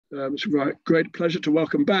It's a great pleasure to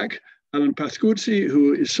welcome back Alan Pascuzzi,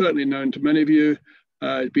 who is certainly known to many of you.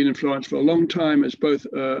 He's been in Florence for a long time as both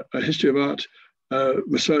a history of art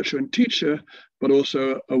researcher and teacher, but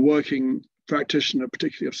also a working practitioner,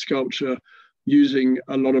 particularly of sculpture, using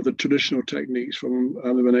a lot of the traditional techniques from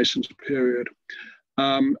the Renaissance period.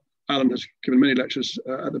 Alan has given many lectures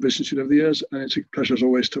at the Venice Institute over the years, and it's a pleasure as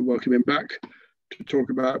always to welcome him back to talk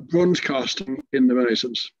about bronze casting in the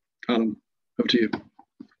Renaissance. Alan, over to you.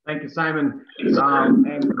 Thank you, Simon. As always,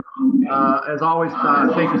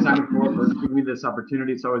 thank you, Simon, for giving me this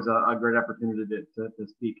opportunity. It's always a great opportunity to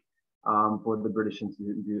speak for the British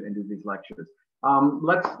Institute and do these lectures.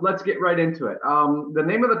 Let's get right into it. The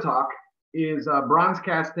name of the talk is Bronze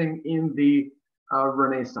Casting in the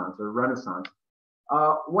Renaissance or Renaissance.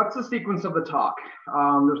 What's the sequence of the talk?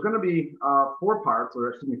 There's going to be 5 parts.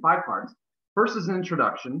 First is an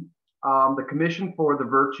introduction, the commission for the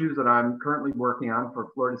virtues that I'm currently working on for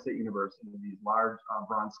Florida State University, these large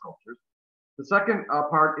bronze sculptures. The second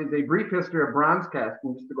part is a brief history of bronze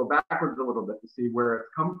casting, just to go backwards a little bit to see where it's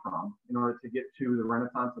come from in order to get to the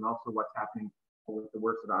Renaissance and also what's happening with the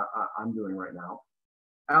works that I'm doing right now.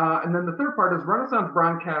 And then the third part is Renaissance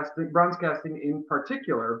bronze casting in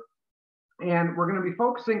particular. And we're going to be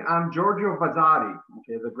focusing on Giorgio Vasari,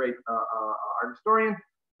 okay, the great art historian,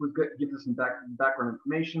 who gives us some background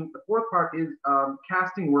information. The fourth part is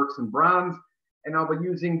casting works in bronze, and I'll be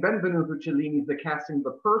using Benvenuto Cellini's The Casting of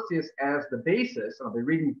the Perseus as the basis. I'll be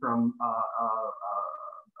reading from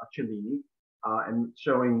Cellini and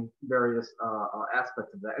showing various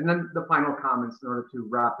aspects of that, and then the final comments in order to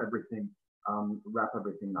wrap everything up.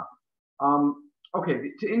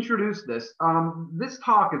 Okay, to introduce this, this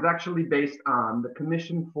talk is actually based on the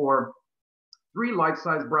commission for 3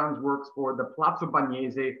 life-size bronze works for the Palazzo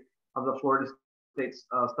Bagnese of the Florida State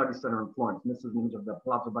Study Center in Florence. And this is the image of the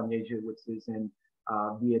Palazzo Bagnese, which is in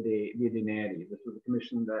Via de Neri. This was a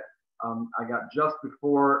commission that I got just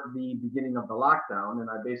before the beginning of the lockdown, and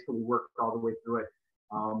I basically worked all the way through it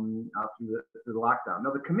through the lockdown.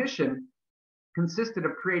 Now, the commission consisted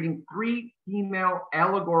of creating 3 female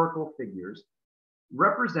allegorical figures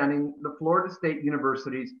representing the Florida State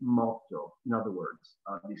University's motto. In other words,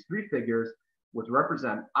 these 3 figures which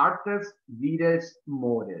represent artes, vides,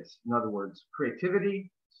 modes. In other words, creativity,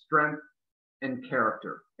 strength, and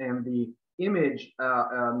character. And the image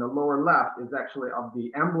on the lower left is actually of the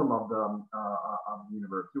emblem of the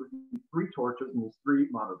university, with these 3 torches and these 3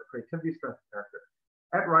 mottos: the creativity, strength, and character.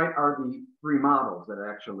 At right are the 3 models that are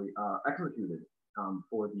actually executed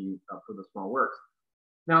for the small works.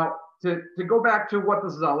 Now, to go back to what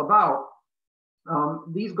this is all about,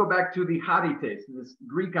 these go back to the harites, this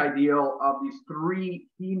Greek ideal of these 3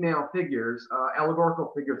 female figures,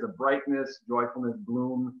 allegorical figures of brightness, joyfulness,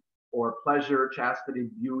 bloom, or pleasure, chastity,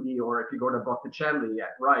 beauty, or if you go to Botticelli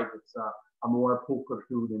at right, it's amor,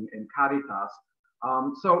 pulchritude, and caritas.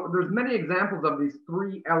 So there's many examples of these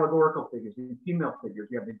 3 allegorical figures, these female figures.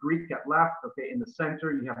 You have the Greek at left, okay, in the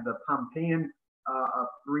center, you have the Pompeian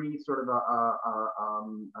 3 sort of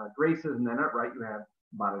graces, and then at right you have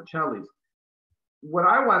Botticelli's. What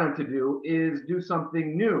I wanted to do is do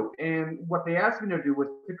something new, and what they asked me to do was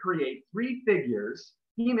to create 3 figures,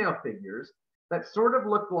 female figures, that sort of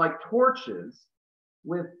looked like torches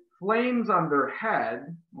with flames on their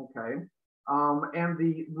head, okay, and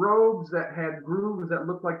the robes that had grooves that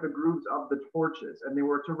looked like the grooves of the torches, and they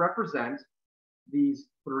were to represent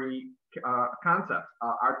these 3 concepts,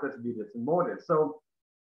 artes, vides, and modes. So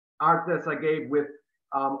artes I gave with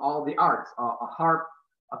all the arts, a harp,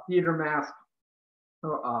 a theater mask,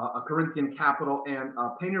 a Corinthian capital, and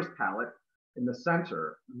a painter's palette in the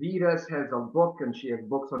center. Vides has a book, and she has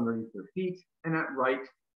books underneath her feet. And at right,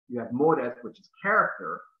 you have modes, which is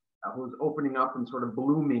character, who's opening up and sort of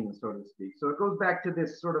blooming, so to speak. So it goes back to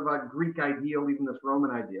this sort of a Greek ideal, even this Roman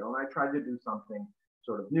ideal, and I tried to do something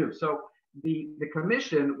sort of new. So the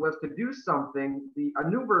commission was to do something, a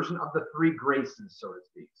new version of the 3 graces, so to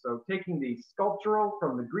speak. So taking the sculptural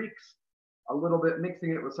from the Greeks, a little bit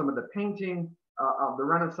mixing it with some of the painting of the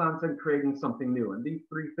Renaissance, and creating something new. And these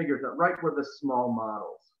 3 figures at right were the small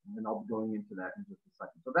models, and I'll be going into that in just a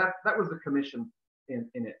second. So that was the commission in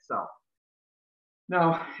itself.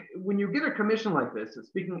 Now, when you get a commission like this,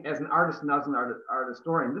 speaking as an artist, not as an art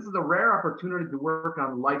historian, this is a rare opportunity to work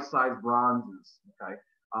on life-size bronzes, okay?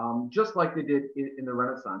 Just like they did in the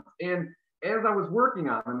Renaissance. And as I was working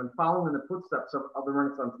on them and following in the footsteps of the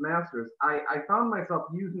Renaissance masters, I found myself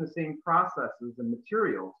using the same processes and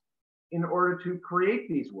materials in order to create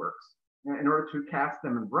these works, in order to cast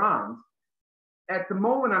them in bronze. At the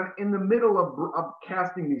moment, I'm in the middle of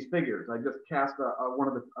casting these figures. I just cast one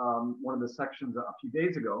of the sections a few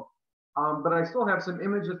days ago, But I still have some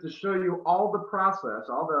images to show you all the process,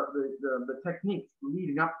 all the techniques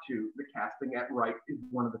leading up to the casting. At right is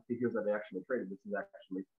one of the figures that I actually created. This is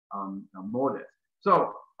actually Modus.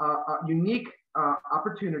 So a unique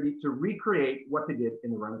opportunity to recreate what they did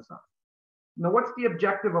in the Renaissance. Now, what's the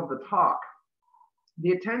objective of the talk?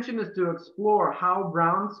 The intention is to explore how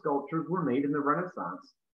bronze sculptures were made in the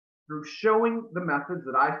Renaissance through showing the methods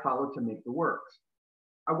that I followed to make the works.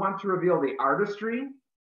 I want to reveal the artistry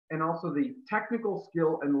and also the technical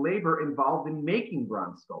skill and labor involved in making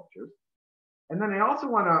bronze sculptures. And then I also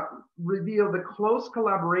want to reveal the close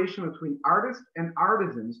collaboration between artists and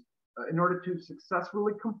artisans in order to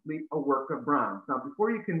successfully complete a work of bronze. Now,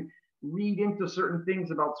 before you can read into certain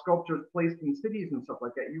things about sculptures placed in cities and stuff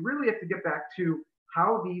like that, you really have to get back to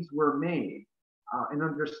how these were made and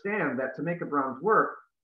understand that to make a bronze work,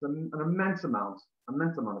 it's an immense amount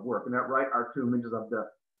of work. And that right are two images of the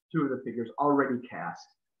two of the figures already cast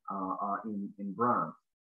in bronze.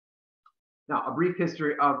 Now, a brief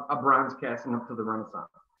history of a bronze casting up to the Renaissance.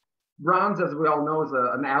 Bronze, as we all know, is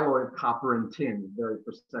an alloy of copper and tin, various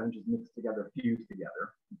percentages mixed together, fused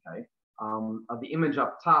together. Okay. The image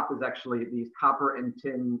up top is actually these copper and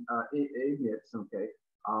tin ingots. Okay.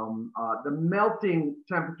 The melting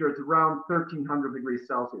temperature is around 1300 degrees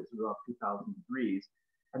Celsius, about 2000 degrees.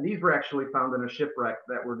 And these were actually found in a shipwreck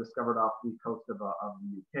that were discovered off the coast of the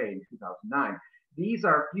UK in 2009. These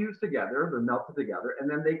are fused together, they're melted together, and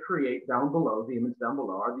then they create down below, the image down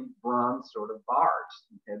below are these bronze sort of bars,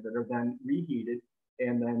 okay, that are then reheated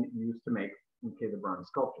and then used to make, okay, the bronze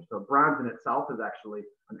sculpture. So bronze in itself is actually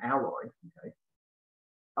an alloy, okay.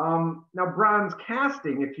 Now bronze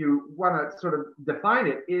casting, if you want to sort of define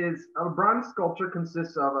it, is a bronze sculpture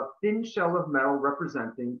consists of a thin shell of metal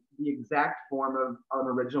representing the exact form of an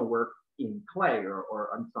original work in clay or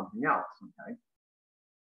on something else, okay.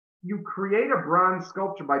 You create a bronze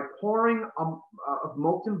sculpture by pouring of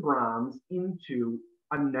molten bronze into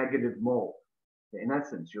a negative mold. In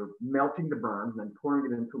essence, you're melting the bronze and then pouring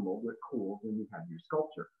it into a mold where it cools and you have your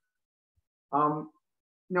sculpture.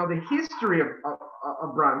 Now, the history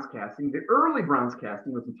of bronze casting, the early bronze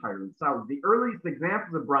casting was entirely solid. The earliest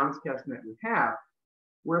examples of bronze casting that we have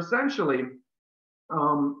were essentially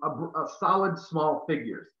a solid small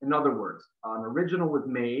figures. In other words, an original was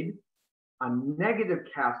made, a negative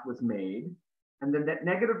cast was made, and then that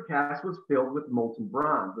negative cast was filled with molten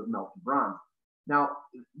bronze, with melted bronze. Now,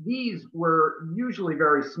 these were usually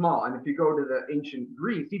very small, and if you go to the ancient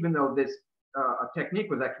Greece, even though this technique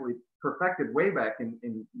was actually perfected way back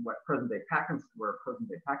in what present-day Pakistan, where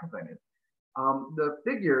present-day Pakistan is, the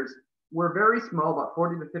figures were very small, about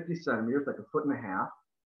 40 to 50 centimeters, like 1.5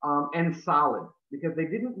 feet, and solid, because they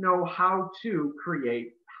didn't know how to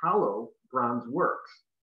create hollow bronze works.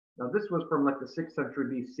 Now, this was from like the 6th century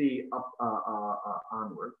BC up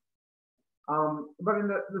onward. But in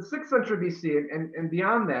the 6th century BC and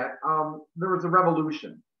beyond that, there was a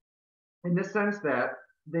revolution in the sense that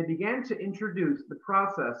they began to introduce the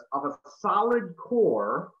process of a solid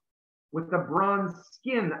core with a bronze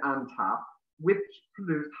skin on top, which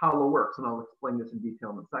produced hollow works. And I'll explain this in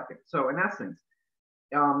detail in a second. So in essence,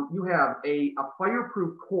 you have a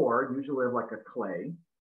fireproof core, usually of like a clay,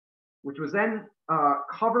 which was then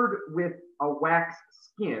covered with a wax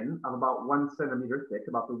skin of about 1 centimeter thick,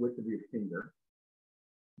 about the width of your finger.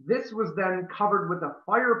 This was then covered with a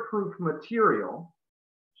fireproof material,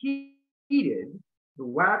 heated, the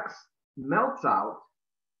wax melts out,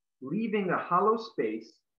 leaving a hollow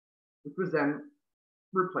space, which was then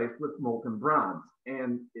replaced with molten bronze.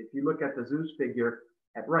 And if you look at the Zeus figure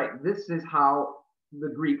at right, this is how the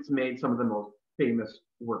Greeks made some of the most famous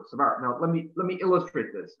works of art. Now, let me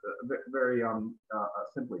illustrate this very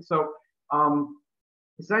simply. So,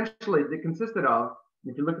 essentially, they consisted of,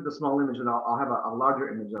 if you look at the small image, and I'll have a larger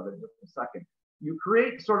image of it in just a second, you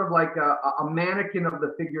create sort of like a mannequin of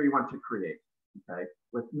the figure you want to create, okay,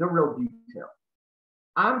 with no real detail.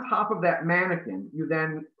 On top of that mannequin, you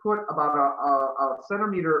then put about a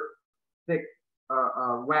centimeter thick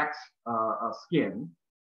wax skin.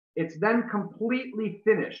 It's then completely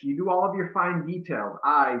finished. You do all of your fine details,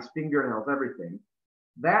 eyes, fingernails, everything.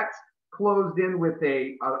 That's closed in with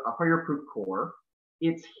a fireproof core.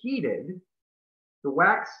 It's heated. The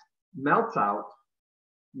wax melts out.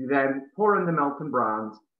 You then pour in the molten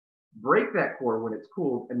bronze, break that core when it's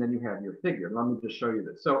cooled, and then you have your figure. Let me just show you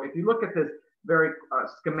this. So if you look at this very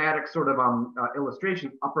schematic sort of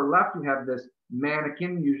illustration, upper left, you have this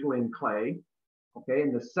mannequin, usually in clay. Okay,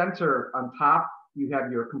 in the center on top, you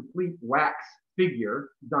have your complete wax figure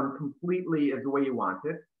done completely as the way you want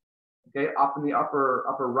it. Okay, up in the upper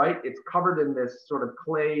right, it's covered in this sort of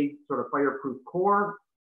clay, sort of fireproof core.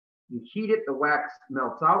 You heat it, the wax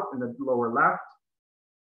melts out in the lower left.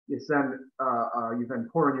 You then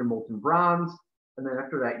pour in your molten bronze, and then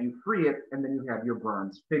after that you free it, and then you have your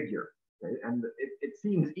bronze figure. Okay? And it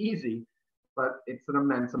seems easy, but it's an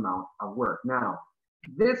immense amount of work. Now,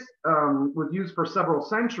 this was used for several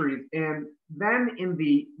centuries, and then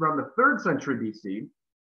around the 3rd century BC,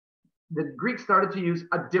 the Greeks started to use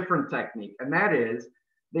a different technique, and that is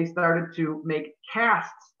they started to make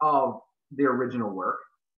casts of the original work,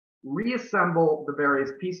 reassemble the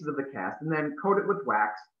various pieces of the cast, and then coat it with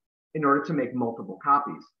wax in order to make multiple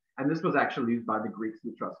copies. And this was actually used by the Greeks,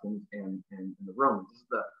 the Etruscans, and the Romans. This is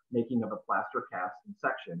the making of a plaster cast in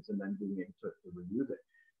sections and then being able to reuse it.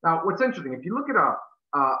 Now, what's interesting, if you look at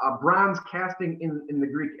a bronze casting in the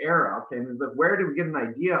Greek era, okay, where do we get an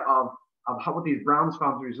idea of what these bronze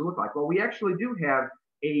foundries look like? Well, we actually do have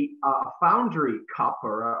a foundry cup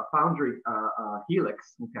or a foundry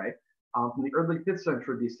helix, okay, from the early 5th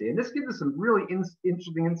century BC. And this gives us some really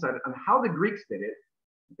interesting insight on how the Greeks did it,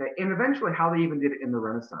 okay, and eventually how they even did it in the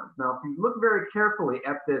Renaissance. Now, if you look very carefully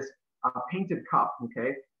at this painted cup,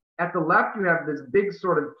 okay, at the left you have this big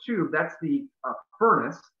sort of tube, that's the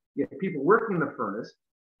furnace. You have people working the furnace.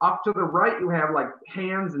 Up to the right, you have like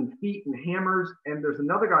hands and feet and hammers, and there's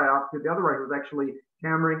another guy off to the other right who's actually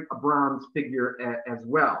hammering a bronze figure as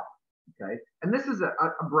well. Okay, and this is a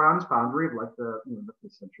bronze foundry of like the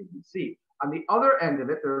 5th century BC. On the other end of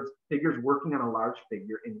it, there's figures working on a large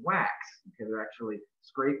figure in wax. Okay, they're actually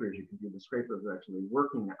scrapers. You can see the scrapers are actually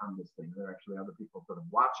working on this thing. There are actually other people sort of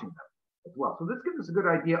watching them as well. So this gives us a good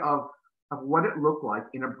idea of what it looked like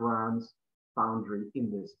in a bronze foundry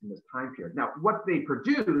in this time period. Now, what they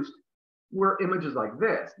produced were images like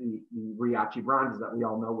this. The Riachi bronzes that we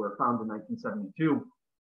all know were found in 1972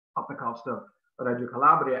 off the coast of Reggio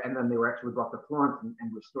Calabria, and then they were actually brought to Florence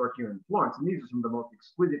and restored here in Florence. And these are some of the most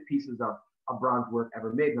exquisite pieces of bronze work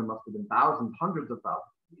ever made. There must have been thousands, hundreds of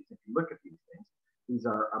thousands of these. If you look at these things, these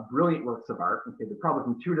are brilliant works of art. Okay, they're probably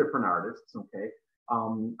from 2 different artists. Okay,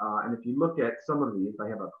 and if you look at some of these, I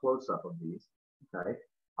have a close-up of these. Okay,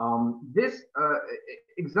 this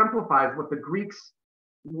exemplifies what the Greeks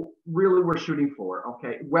really were shooting for.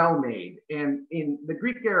 Okay, well made. And in the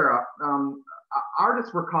Greek era,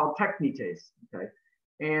 artists were called technites. Okay,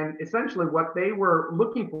 and essentially what they were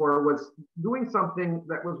looking for was doing something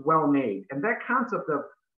that was well made. And that concept of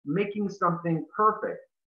making something perfect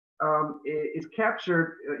is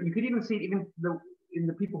captured. You could even see it even in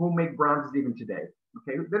the people who make bronzes even today.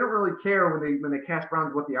 Okay, they don't really care when they cast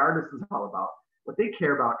bronze what the artist is all about. What they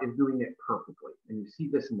care about is doing it perfectly. And you see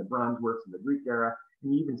this in the bronze works in the Greek era,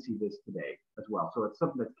 and you even see this today as well. So it's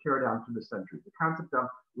something that's carried on through the centuries. The concept of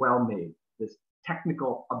well made, this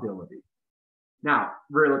technical ability. Now,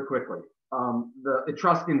 really quickly, the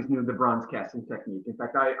Etruscans knew the bronze casting technique. In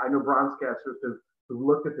fact, I know bronze casters who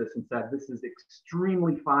looked at this and said, this is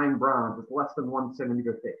extremely fine bronze. It's less than 1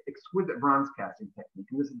 centimeter thick. Exquisite bronze casting technique.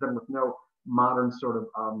 And this is done with no modern sort of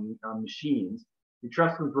machines. The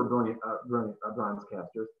Etruscans were brilliant bronze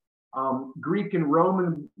casters. Greek and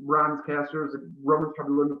Roman bronze casters, the Romans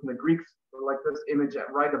probably learned from the Greeks, like this image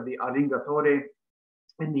at right of the Arringatore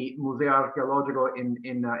in the Museo Archeologico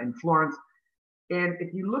in Florence. And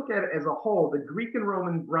if you look at it as a whole, the Greek and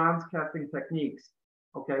Roman bronze casting techniques,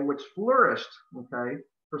 okay, which flourished, okay,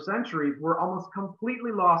 for centuries, were almost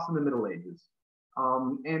completely lost in the Middle Ages,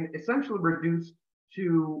 and essentially reduced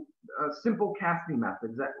to simple casting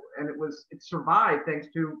methods. It survived thanks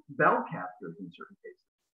to bell casters in certain cases.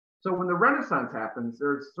 So when the Renaissance happens,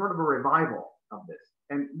 there's sort of a revival of this,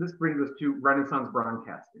 and this brings us to Renaissance bronze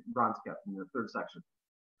casting, the 3rd section.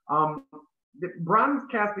 The bronze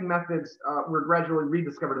casting methods were gradually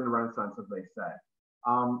rediscovered in the Renaissance, as they said.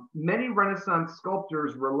 Many Renaissance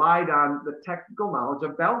sculptors relied on the technical knowledge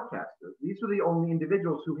of bell casters. These were the only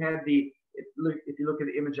individuals who had if you look at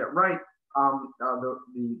the image at right,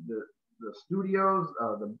 the studios,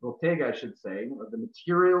 the bottega, I should say, the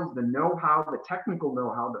materials, the know-how, the technical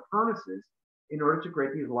know-how, the furnaces, in order to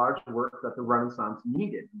create these large works that the Renaissance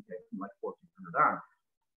needed, okay, from like 1400 on.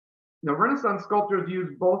 Now, Renaissance sculptors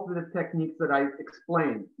used both of the techniques that I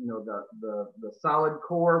explained, the solid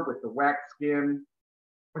core with the wax skin,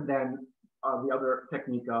 and then the other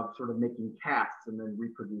technique of sort of making casts and then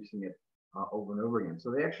reproducing it over and over again. So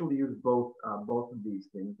they actually used both of these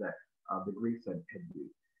things that the Greeks had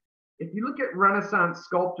used. If you look at Renaissance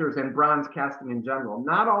sculptors and bronze casting in general,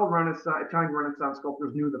 not all Italian Renaissance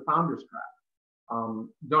sculptors knew the founder's craft.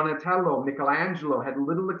 Donatello, Michelangelo had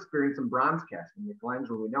little experience in bronze casting.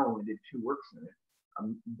 Michelangelo, we know, only did 2 works in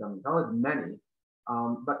it. Donatello had many,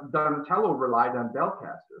 but Donatello relied on bell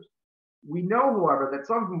casters. We know, however, that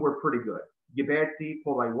some of them were pretty good. Ghiberti,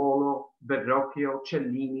 Pollaiuolo, Verrocchio,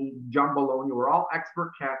 Cellini, Giambologna were all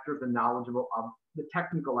expert casters and knowledgeable of the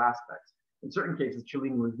technical aspects. In certain cases,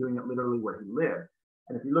 Cellini was doing it literally where he lived.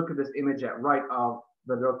 And if you look at this image at right of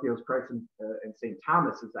Verrocchio's Christ and St.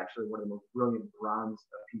 Thomas, it's actually one of the most brilliant bronze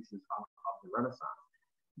pieces of the Renaissance.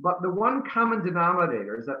 But the one common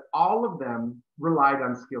denominator is that all of them relied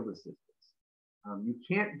on skilled assistants. You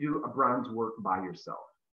can't do a bronze work by yourself.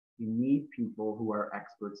 You need people who are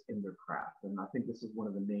experts in their craft. And I think this is one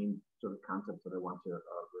of the main sort of concepts that I want to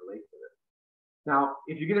relate to this. Now,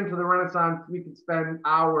 if you get into the Renaissance, we could spend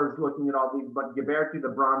hours looking at all these, but Ghiberti, the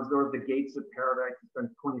bronze doors, the gates of paradise, you spend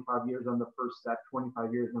 25 years on the first set,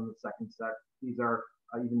 25 years on the second set. These are,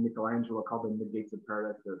 even Michelangelo called them the gates of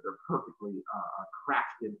paradise. They're perfectly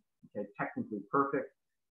crafted, okay, technically perfect.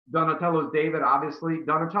 Donatello's David, obviously.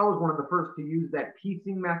 Donatello is one of the first to use that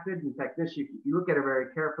piecing method. In fact, this, if you look at it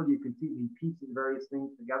very carefully, you can see he pieces various things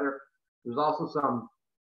together. There's also some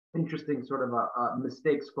interesting sort of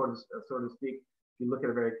mistakes, so to speak. If you look at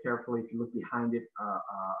it very carefully, if you look behind it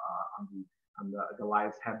on the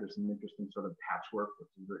Goliath's head, there's some interesting sort of patchwork, which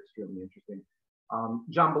is extremely interesting.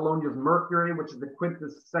 Giambologna's Mercury, which is the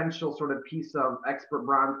quintessential sort of piece of expert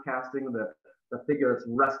bronze casting, the figure that's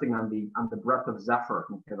resting on the breath of Zephyr.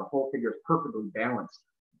 Okay, the whole figure is perfectly balanced,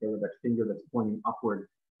 okay, with that finger that's pointing upward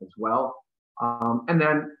as well. And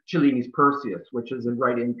then Cellini's Perseus, which is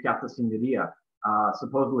right in Piazza Signoria,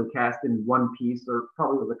 supposedly cast in one piece, or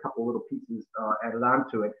probably with a couple little pieces added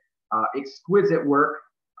onto it. Exquisite work,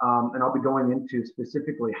 and I'll be going into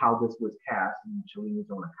specifically how this was cast in Cellini's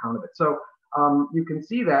own account of it. So you can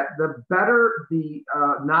see that the better the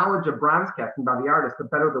knowledge of bronze casting by the artist, the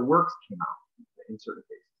better the works came out in certain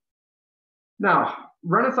cases. Now,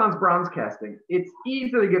 Renaissance bronze casting, it's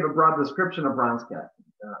easy to give a broad description of bronze casting,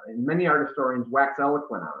 and many art historians wax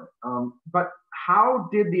eloquent on it. But how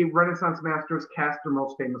did the Renaissance masters cast their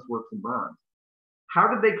most famous works in bronze? How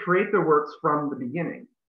did they create their works from the beginning?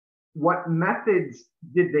 What methods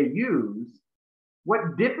did they use?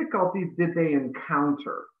 What difficulties did they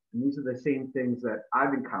encounter? And these are the same things that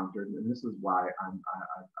I've encountered, and this is why I want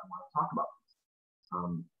to talk about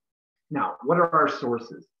this. Now, what are our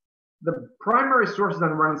sources? The primary sources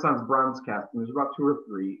on Renaissance bronze casting, there's about 2 or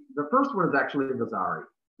 3. The first one is actually Vasari.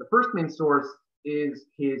 The first main source is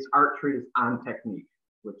his art treatise on technique,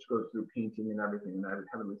 which goes through painting and everything, and I would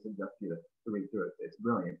heavily suggest you to read through it. It's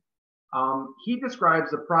brilliant. He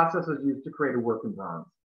describes the processes used to create a work in bronze.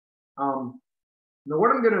 Now,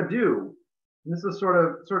 what I'm going to do, and this is sort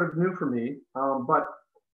of new for me, but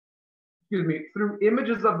excuse me, through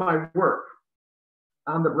images of my work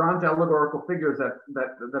on the bronze allegorical figures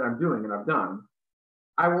that I'm doing and I've done,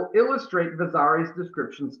 I will illustrate Vasari's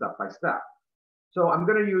description step by step. So I'm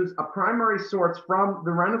going to use a primary source from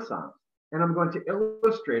the Renaissance, and I'm going to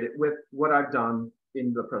illustrate it with what I've done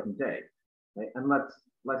in the present day. Okay? And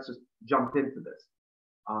let's just jump into this.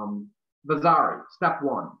 Vasari, step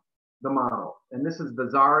 1, the model. And this is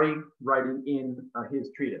Vasari writing in his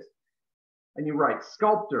treatise. And you write,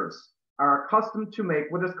 sculptors are accustomed to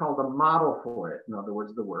make what is called a model for it, in other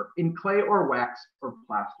words, the work, in clay or wax or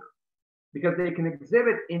plaster, because they can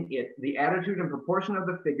exhibit in it the attitude and proportion of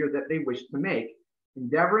the figure that they wish to make,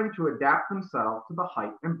 endeavoring to adapt themselves to the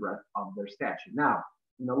height and breadth of their statue. Now,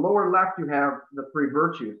 in the lower left, you have the 3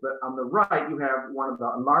 virtues, but on the right, you have one of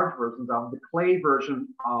the large versions of the clay version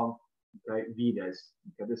of Vides.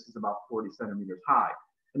 Okay, this is about 40 centimeters high.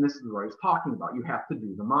 And this is what he's talking about. You have to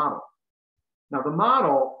do the model. Now, the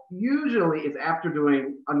model usually is after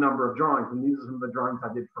doing a number of drawings, and these are some of the drawings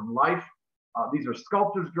I did from life. These are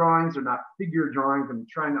sculptor's drawings. They're not figure drawings. I'm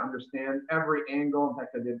trying to understand every angle. In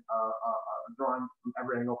fact, I did a drawing from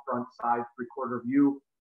every angle, front, side, 3/4 view,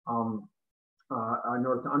 in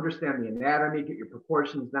order to understand the anatomy, get your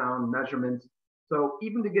proportions down, measurements. So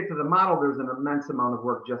even to get to the model, there's an immense amount of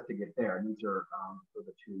work just to get there. And these are for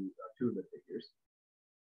the two of the figures.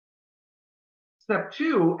 Step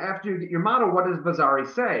 2, after you get your model, what does Vasari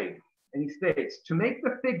say? And he states, to make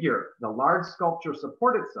the figure, the large sculpture,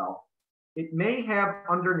 support itself, it may have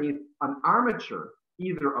underneath an armature,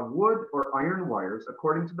 either of wood or iron wires,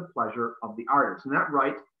 according to the pleasure of the artist. And that,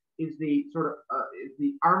 right, is the sort of is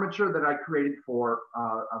the armature that I created for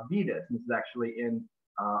Vides. This is actually in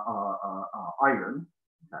iron.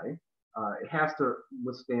 Okay, it has to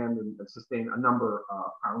withstand and sustain a number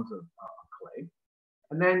of pounds of clay.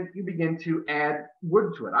 And then you begin to add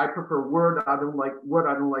wood to it. I prefer wood. I don't like wood.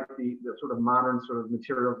 I don't like the sort of modern sort of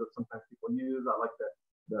materials that sometimes people use. I like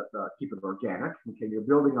the keep it organic. Okay, you're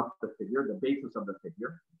building up the figure, the basis of the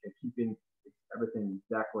figure, okay, keeping everything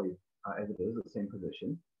exactly as it is, the same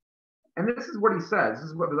position. And this is what he says. This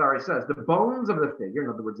is what Vasari says. The bones of the figure, in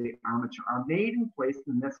other words, the armature, are made and placed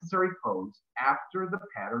in the necessary pose after the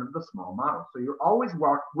pattern of the small model. So you're always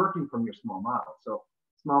working from your small model. So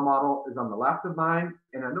small model is on the left of mine,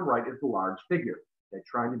 and on the right is the large figure. Okay,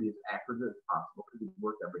 trying to be as accurate as possible because we've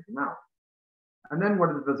worked everything out. And then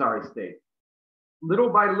what does Vasari state? Little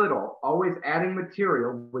by little, always adding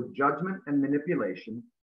material with judgment and manipulation,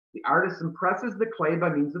 the artist impresses the clay by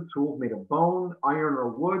means of tools made of bone, iron, or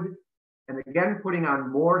wood, and again putting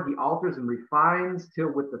on more, he alters and refines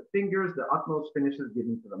till with the fingers the utmost finish is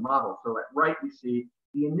given to the model. So at right, we see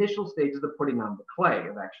the initial stages of putting on the clay,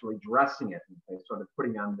 of actually dressing it, okay, sort of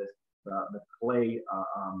putting on this the clay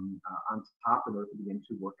on top in order to begin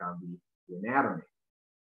to work on the anatomy.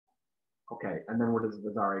 Okay, and then what does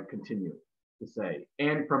Vasari continue to say?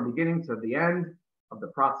 And from beginning to the end of the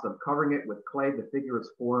process of covering it with clay, the figure is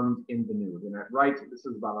formed in the nude. And at right, this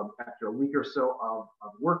is about after a week or so of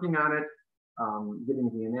working on it, getting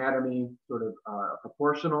the anatomy sort of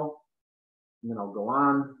proportional. And then I'll go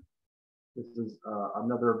on. This is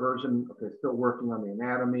another version. Okay, still working on the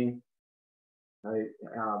anatomy.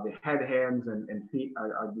 The head, hands, and feet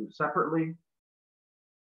I do separately.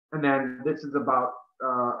 And then this is about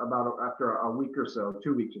after a week or so,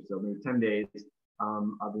 2 weeks or so, maybe 10 days,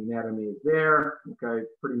 the anatomy is there, okay,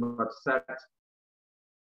 pretty much set.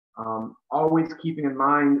 Always keeping in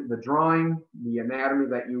mind the drawing, the anatomy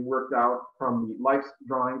that you worked out from the life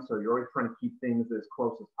drawing, so you're always trying to keep things as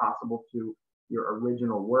close as possible to your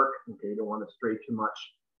original work, okay, you don't want to stray too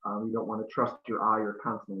much, you don't want to trust your eye, you're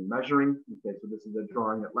constantly measuring, okay, so this is the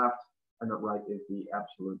drawing at left, and at right is the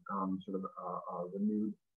absolute sort of the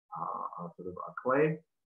nude sort of clay.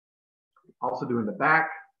 Also doing the back,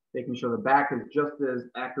 making sure the back is just as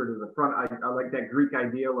accurate as the front. I like that Greek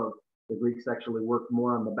ideal of the Greeks actually worked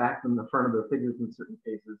more on the back than the front of their figures in certain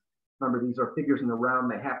cases. Remember, these are figures in the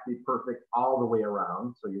round. They have to be perfect all the way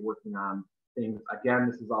around. So you're working on things. Again,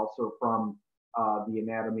 this is also from the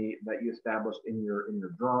anatomy that you established in your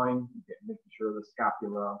drawing, making sure the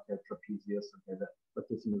scapula, the trapezius, okay, the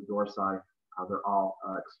latissimus dorsi, they're all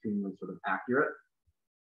extremely sort of accurate.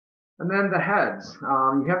 And then the heads,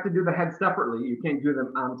 you have to do the heads separately. You can't do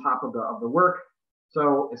them on top of the work.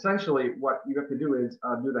 So essentially what you have to do is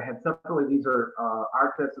do the head separately. These are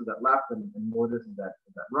artists is at left and Mortis is at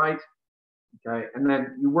right. Okay, and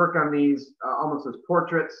then you work on these almost as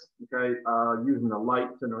portraits, okay, using the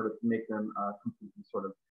lights in order to make them completely sort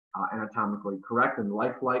of anatomically correct and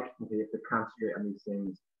lifelike. Okay, you have to concentrate on these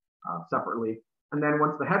things separately. And then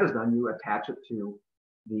once the head is done, you attach it to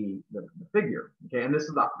the figure. Okay, and this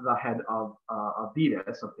is the head of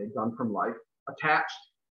Vetus, okay, done from life, attached.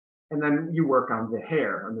 And then you work on the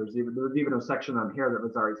hair. And there was even a section on hair that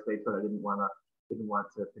Vasari states, but I didn't want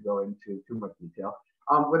to go into too much detail.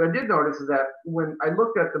 What I did notice is that when I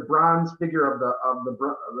looked at the bronze figure of the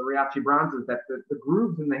Riachi bronzes, that the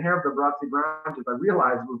grooves in the hair of the Riachi bronzes, I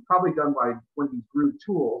realized was probably done by one of these groove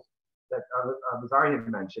tools that Vasari had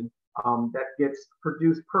mentioned, that gets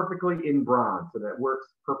produced perfectly in bronze, so that works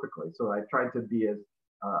perfectly. So I tried to be as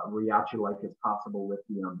Riachi-like as possible with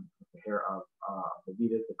the hair of the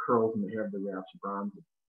Vetus, the curls in the hair of the Riachi bronze.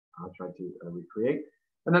 I tried to recreate.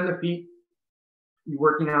 And then the feet, you're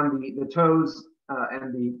working on the toes,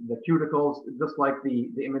 and the cuticles, just like the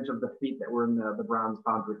image of the feet that were in the bronze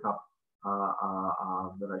foundry cup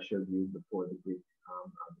that I showed you before the Greek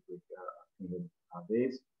painted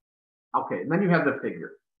vase. Okay, and then you have the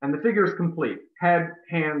figure, and the figure is complete: head,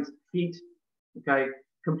 hands, feet. Okay,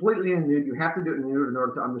 completely in nude. You have to do it in nude in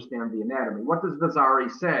order to understand the anatomy. What does Vasari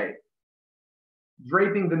say?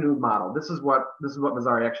 Draping the nude model. This is what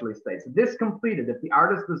Vasari actually states. This completed, if the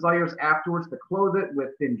artist desires afterwards to clothe it with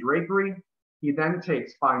thin drapery, he then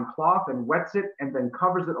takes fine cloth and wets it and then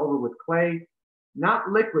covers it over with clay,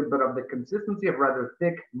 not liquid, but of the consistency of rather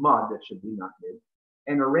thick mud, that should be not made,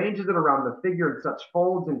 and arranges it around the figure in such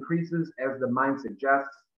folds and creases as the mind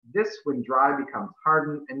suggests. This, when dry, becomes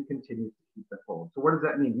hardened and continues to keep the fold. So what does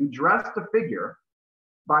that mean? You dress the figure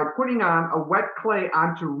by putting on a wet clay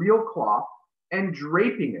onto real cloth and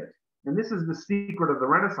draping it. And this is the secret of the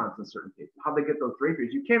Renaissance in certain cases, how they get those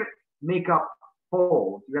draperies. You can't make up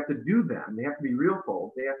folds. You have to do them. They have to be real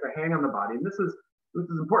folds. They have to hang on the body. And this is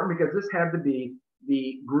important because this had to be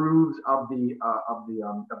the grooves of the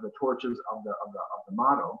torches of the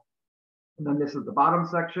motto. And then this is the bottom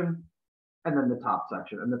section, and then the top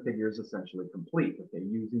section, and the figure is essentially complete. Okay,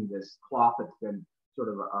 using this cloth that's been sort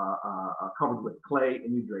of covered with clay,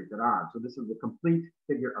 and you drape it on. So this is the complete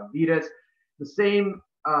figure of Vetus. The same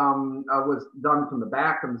was done from the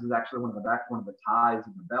back, and this is actually one of the ties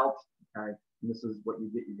of the belt. Okay. And this is what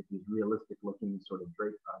you get. You get these realistic looking sort of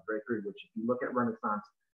drapery, which if you look at Renaissance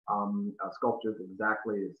sculptures it's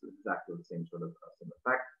exactly the same sort of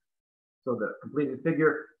effect. So the completed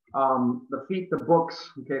figure, the feet, the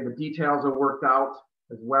books, okay, the details are worked out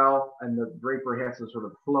as well, and the drapery has to sort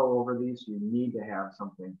of flow over these, so you need to have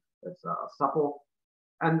something that's supple.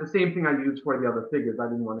 And the same thing I used for the other figures. I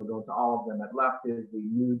didn't want to go into all of them. At left is the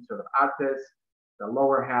nude sort of artes, the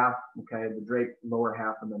lower half, okay, the draped lower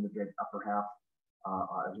half, and then the draped upper half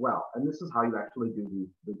as well. And this is how you actually do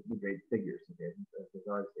the draped figures, okay, as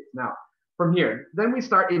already states. Now, from here, then we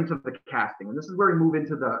start into the casting, and this is where we move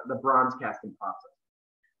into the bronze casting process.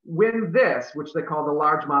 When this, which they call the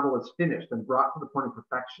large model, is finished and brought to the point of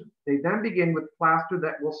perfection, they then begin with plaster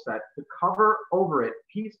that will set to cover over it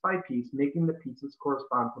piece by piece, making the pieces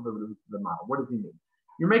correspond to the roof of the model. What does he mean?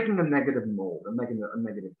 You're making a negative mold, or making a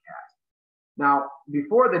negative cast. Now,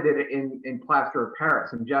 before they did it in plaster of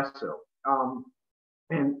Paris, in gesso,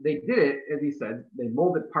 and they did it, as he said, they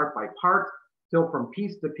molded part by part, till from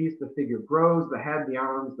piece to piece the figure grows, the head, the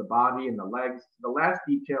arms, the body, and the legs, to the last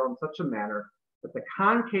detail in such a manner that the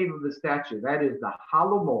concave of the statue, that is the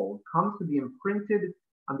hollow mold, comes to be imprinted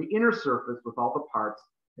on the inner surface with all the parts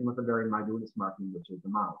and with a very minutest marking, which is the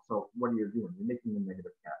model. So what are you doing? You're making a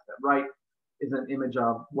negative cast. That right is an image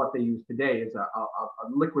of what they use today is a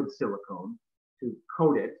liquid silicone to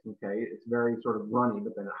coat it, okay? It's very sort of runny,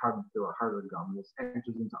 but then it hardens through a harder gum. This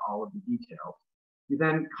enters into all of the details. You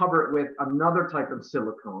then cover it with another type of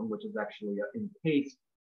silicone, which is actually encased,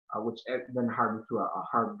 which then hardens to a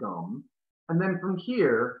hard gum. And then from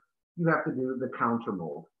here, you have to do the counter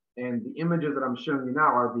mold. And the images that I'm showing you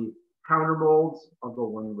now are the counter molds. I'll go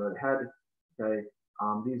one red head, okay?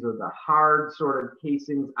 These are the hard sort of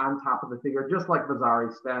casings on top of the figure, just like Vasari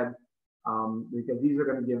said, because these are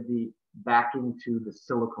going to give the backing to the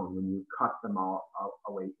silicone when you cut them all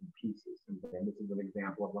away in pieces. And this is an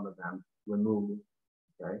example of one of them removed,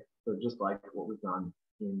 okay? So just like what was done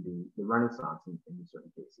in the Renaissance in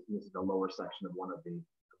certain cases. And this is the lower section of one of the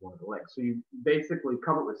legs. So you basically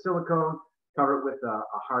cover it with silicone, cover it with a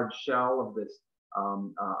hard shell of this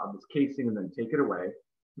casing, and then take it away.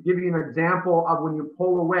 To give you an example of when you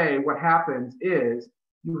pull away, what happens is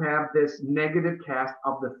you have this negative cast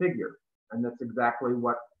of the figure. And that's exactly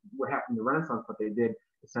what happened in the Renaissance, but they did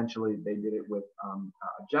it with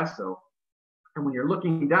gesso. And when you're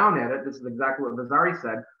looking down at it, this is exactly what Vasari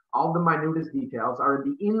said, all the minutest details are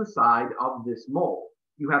in the inside of this mold.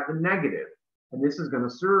 You have the negative. And this is going to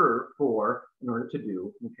serve in order to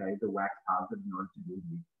do, okay, the wax positive, in order to do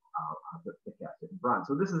the cast in bronze.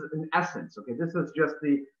 So this is in essence, okay, this is just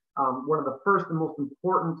the one of the first and most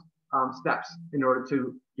important steps in order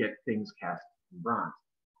to get things cast in bronze.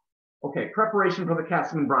 Okay, preparation for the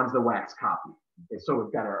casting in bronze, the wax copy. Okay, so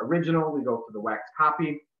we've got our original, we go to the wax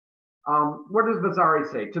copy. What does Vasari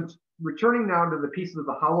say? Returning now to the pieces of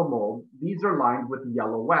the hollow mold, these are lined with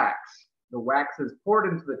yellow wax. The wax is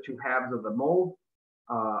poured into the two halves of the mold,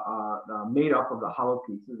 made up of the hollow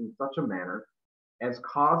pieces in such a manner as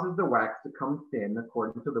causes the wax to come thin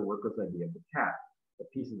according to the worker's idea of the cast. The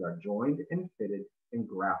pieces are joined and fitted and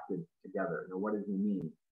grafted together. Now, what does he mean?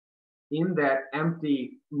 In that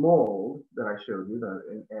empty mold that I showed you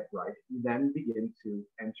at right, you then begin to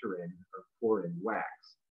enter in or pour in wax.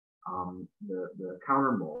 The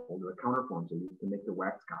counter mold, or the counter forms are used to make the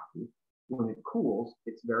wax copy. When it cools,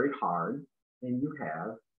 it's very hard, and you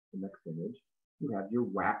have, the next image, you have your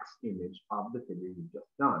wax image of the figure you've just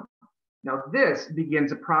done. Now this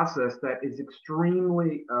begins a process that is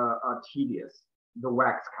extremely tedious, the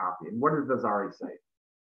wax copy. And what does Vasari say?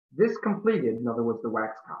 This completed, in other words, the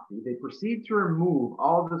wax copy, they proceed to remove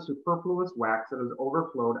all the superfluous wax that has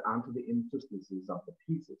overflowed onto the interstices of the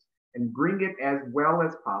pieces and bring it as well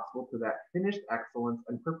as possible to that finished excellence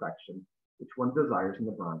and perfection which one desires in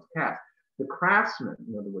the bronze cast. The craftsman,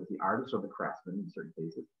 in other words, the artist or the craftsman in certain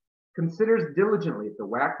cases, considers diligently if the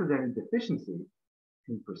wax has any deficiency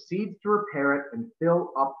and proceeds to repair it and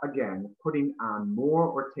fill up again, putting on more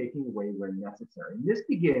or taking away where necessary. And this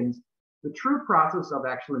begins the true process of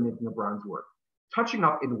actually making a bronze work, touching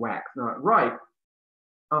up in wax. Now, right,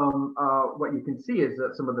 what you can see is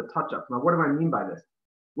some of the touch-ups. Now, what do I mean by this?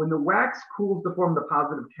 When the wax cools to form the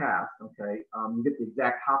positive cast, okay, you get the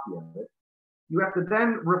exact copy of it. You have to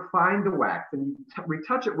then refine the wax and you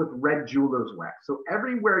retouch it with red jeweler's wax. So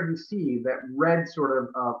everywhere you see that red sort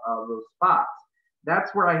of those spots,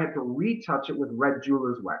 that's where I had to retouch it with red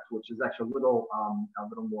jeweler's wax, which is actually a little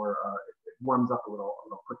more, it warms up a little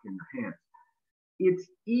quicker in your hands. It's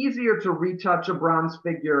easier to retouch a bronze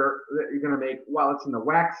figure that you're going to make while it's in the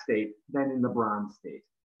wax state than in the bronze state.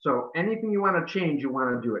 So anything you want to change, you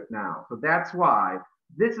want to do it now. So that's why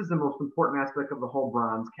this is the most important aspect of the whole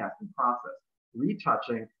bronze casting process.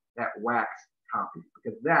 Retouching that wax copy,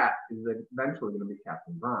 because that is eventually going to be cast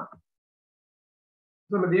in bronze.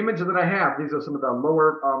 Some of the images that I have, these are some of the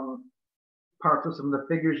lower parts of some of the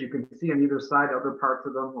figures. You can see on either side other parts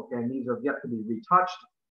of them, okay, and these are yet to be retouched,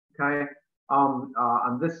 okay.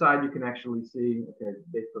 On this side, you can actually see, okay,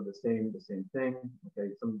 basically the same thing,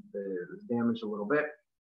 okay, there's damaged a little bit.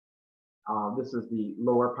 This is the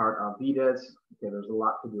lower part of Vitas. Okay, there's a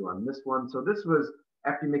lot to do on this one. So this was,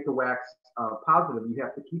 after you make the wax positive, you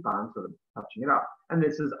have to keep on sort of touching it up. And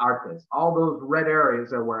this is Artis. All those red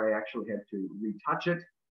areas are where I actually had to retouch it.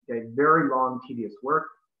 Okay, very long, tedious work,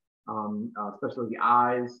 especially the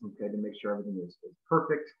eyes, okay, to make sure everything is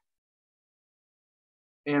perfect.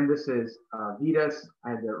 And this is Vitas.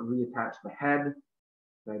 I had to reattach the head.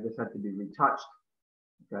 Okay, this had to be retouched.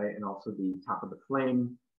 Okay, and also the top of the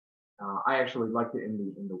flame. I actually liked it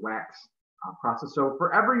in the wax process. So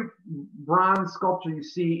for every bronze sculpture you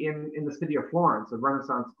see in the city of Florence, the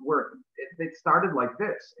Renaissance work, it started like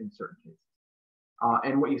this in certain cases.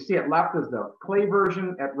 And what you see at left is the clay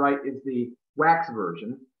version, at right is the wax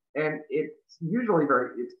version. And it's usually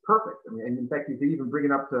it's perfect. I mean, and in fact, you can even bring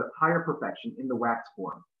it up to higher perfection in the wax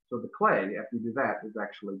form. So the clay, after you do that, is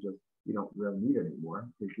actually just, you don't really need it anymore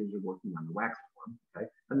because you're working on the wax form, okay?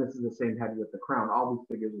 And this is the same head with the crown. All these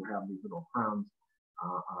figures will have these little crowns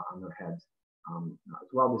on their heads as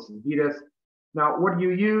well. This is Vitas. Now, what do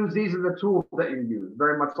you use? These are the tools that you use,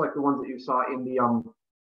 very much like the ones that you saw in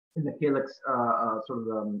the calyx, sort of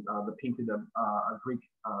the painted Greek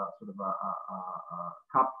sort of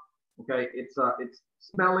cup. Okay, it's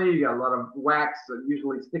smelly. You got a lot of wax,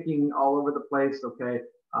 usually sticking all over the place. Okay,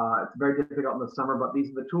 it's very difficult in the summer, but these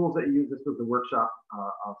are the tools that you use. This was the workshop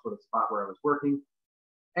sort of spot where I was working,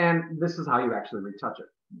 and this is how you actually retouch it.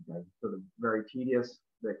 Okay, sort of very tedious,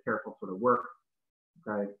 very careful sort of work.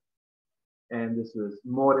 Okay, and this is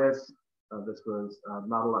Modus. This was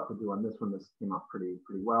not a lot to do on this one. This came out pretty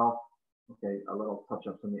well. Okay, a little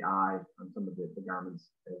touch-ups on the eye on some of the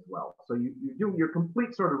garments as well. So you do your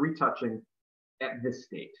complete sort of retouching at this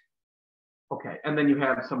state. Okay, and then you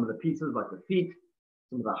have some of the pieces like the feet,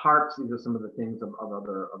 some of the harps. These are some of the things of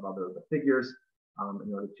other the figures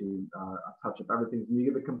in order to touch up everything. And you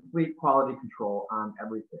give a complete quality control on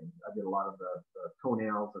everything. I did a lot of the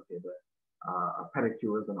toenails, okay, the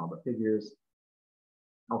pedicures and all the figures.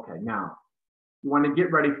 Okay, now you want to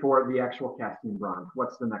get ready for the actual casting bronze.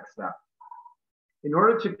 What's the next step? In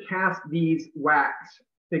order to cast these wax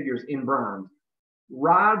figures in bronze,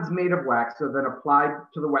 rods made of wax are then applied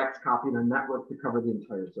to the wax copy in a network to cover the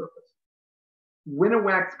entire surface. When a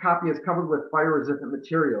wax copy is covered with fire-resistant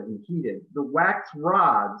materials and heated, the wax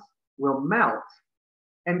rods will melt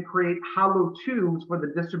and create hollow tubes for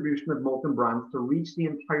the distribution of molten bronze to reach the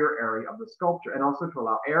entire area of the sculpture and also to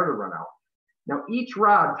allow air to run out. Now, each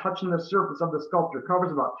rod touching the surface of the sculpture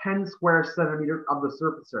covers about 10 square centimeters of the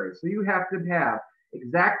surface area. So you have to have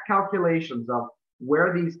exact calculations of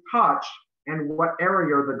where these touch and what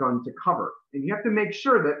area they're going to cover. And you have to make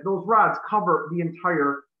sure that those rods cover the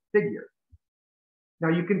entire figure. Now,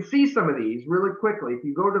 you can see some of these really quickly. If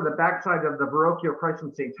you go to the backside of the Verrocchio Christ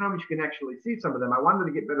and St. Thomas, you can actually see some of them. I wanted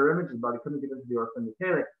to get better images, but I couldn't get into the Orfeo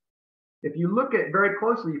Michele. If you look at very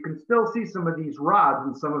closely, you can still see some of these rods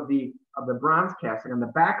and some of the bronze casting on the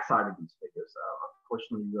back side of these figures.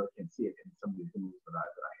 Unfortunately, you really can't see it in some of these images that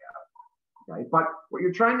I have. Okay, but what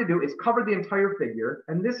you're trying to do is cover the entire figure,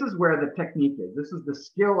 and this is where the technique is. This is the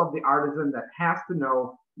skill of the artisan that has to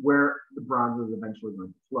know where the bronze is eventually going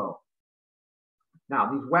to flow.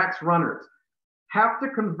 Now, these wax runners have to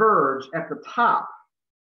converge at the top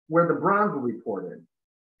where the bronze will be poured in,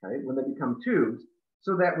 okay, when they become tubes,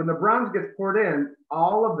 so that when the bronze gets poured in,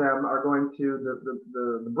 all of them are going to,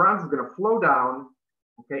 the bronze is going to flow down,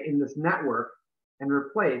 okay, in this network and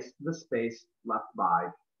replace the space left by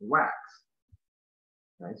the wax.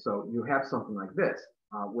 Okay, so you have something like this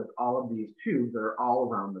with all of these tubes that are all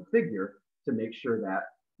around the figure to make sure that,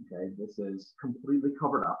 okay, this is completely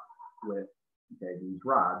covered up with, okay, these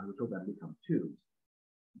rods, which will then become tubes.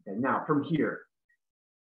 Okay, now from here,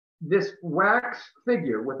 this wax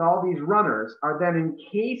figure with all these runners are then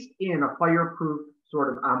encased in a fireproof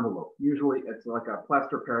sort of envelope. Usually it's like a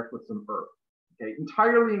plaster Paris with some earth, okay,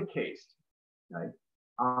 entirely encased, okay?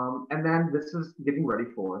 And then this is getting ready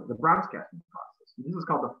for the bronze casting process. This is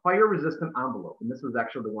called the fire-resistant envelope. And this was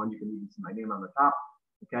actually the one, you can even see my name on the top,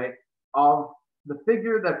 okay, of the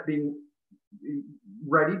figure that's being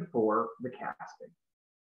ready for the casting.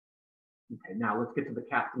 Okay, now let's get to the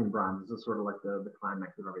casting in bronze. This is sort of like the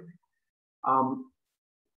climax of everything.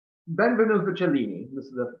 Benvenuto Cellini, this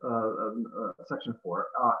is section 4,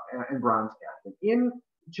 in bronze casting. In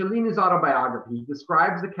Cellini's autobiography, he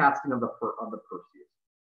describes the casting of the Perseus.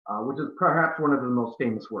 which is perhaps one of the most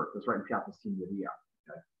famous works. It's right in Piazza Signoria.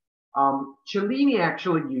 Cellini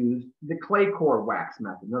actually used the clay core wax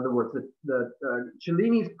method. In other words,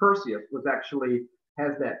 Cellini's Perseus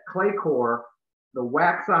has that clay core, the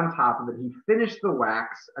wax on top of it. He finished the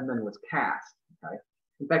wax and then was cast. Okay.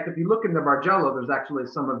 In fact, if you look in the Bargello, there's actually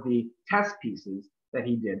some of the test pieces that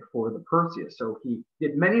he did for the Perseus. So he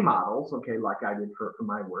did many models, okay, like I did for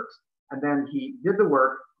my works, and then he did the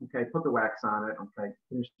work, okay, put the wax on it, okay,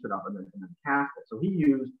 finished it up, and then cast it. So he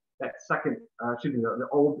used that second, the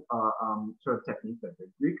old sort of technique that the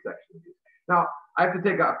Greeks actually used. Now, I have to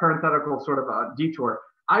take a parenthetical sort of a detour.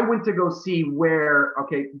 I went to go see where,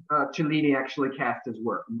 Cellini actually cast his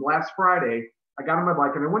work. And last Friday, I got on my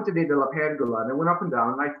bike and I went to Via della Pergola, and I went up and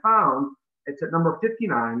down, and I found, it's at number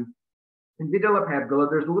 59, in Via della Pergola,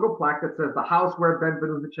 there's a little plaque that says the house where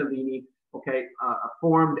Benvenuto Cellini,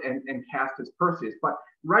 formed and cast his Perseus. But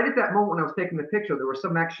right at that moment when I was taking the picture, there was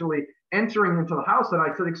some actually entering into the house, and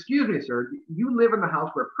I said, "Excuse me, sir, you live in the house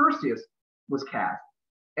where Perseus was cast?"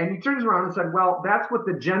 And he turns around and said, "Well, that's what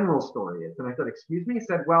the general story is." And I said, "Excuse me?" He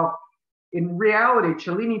said, "Well, in reality,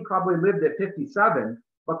 Cellini probably lived at 57,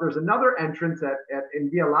 but there's another entrance in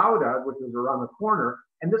Via Lauda, which is around the corner,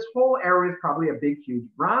 and this whole area is probably a big, huge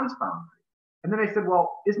bronze foundry." And then I said,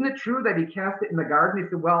 "Well, isn't it true that he cast it in the garden?" He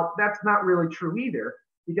said, "Well, that's not really true either,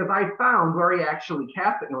 because I found where he actually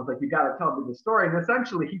cast it." And I was like, "You got to tell me the story." And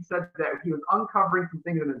essentially, he said that he was uncovering some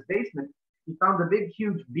things in his basement. He found a big,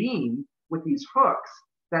 huge beam with these hooks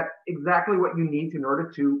that exactly what you need in order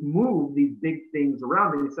to move these big things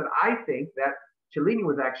around. And he said, "I think that Cellini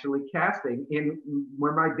was actually casting in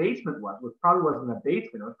where my basement was, which probably wasn't a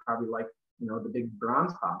basement. It was probably like, the big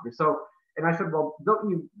bronze foundry." So, and I said, "Well, don't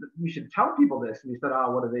you should tell people this." And he said,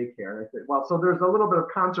 "Oh, what do they care?" And I said, "Well, so there's a little bit of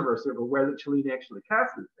controversy over where the Cellini actually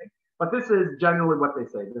cast this thing. But this is generally what they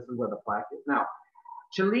say. This is where the plaque is. Now,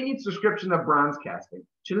 Cellini's description of bronze casting.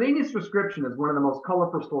 Cellini's description is one of the most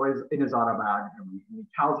colorful stories in his autobiography. He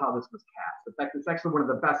tells how this was cast. In fact, it's actually one of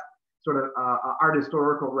the best sort of art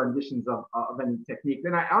historical renditions of any technique.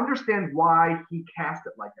 And I understand why he cast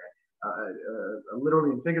it like that,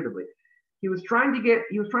 literally and figuratively. He was trying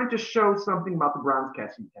to show something about the bronze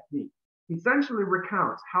casting technique. He essentially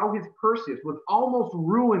recounts how his Perseus was almost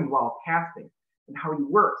ruined while casting and how he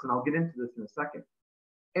works. And I'll get into this in a second.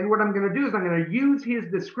 And what I'm going to do is I'm going to use his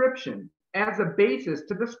description as a basis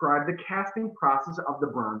to describe the casting process of the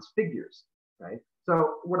bronze figures. Okay.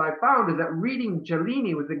 So what I found is that reading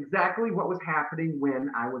Cellini was exactly what was happening when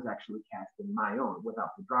I was actually casting my own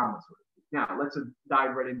without the drama, so to speak. Now, let's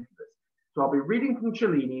dive right into this. So I'll be reading from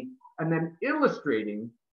Cellini and then illustrating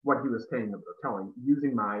what he was telling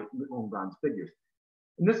using my own bronze figures.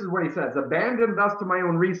 And this is what he says: "Abandoned thus to my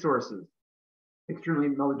own resources," extremely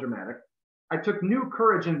melodramatic, "I took new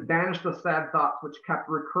courage and banished the sad thoughts which kept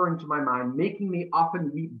recurring to my mind, making me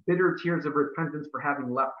often weep bitter tears of repentance for having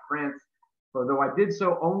left France, for though I did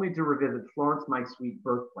so only to revisit Florence, my sweet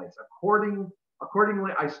birthplace.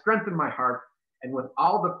 Accordingly, I strengthened my heart, and with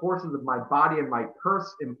all the forces of my body and my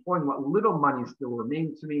purse, employing what little money still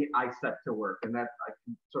remained to me, I set to work." And that I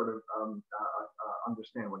can sort of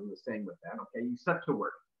understand what he was saying with that. Okay, you set to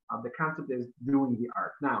work. The concept is doing the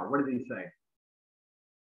art. Now, what did he say?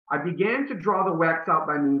 "I began to draw the wax out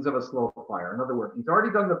by means of a slow fire." In other words, he's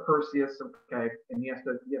already done the Perseus, okay, and he has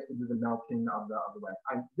to do the melting of the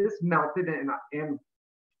wax. This melted and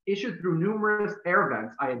issued through numerous air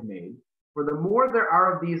vents I had made. For the more there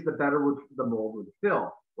are of these, the better the mold would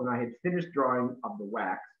fill. When I had finished drawing of the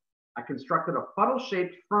wax, I constructed a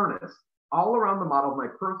funnel-shaped furnace all around the model of my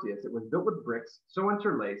Perseus. It was built with bricks, so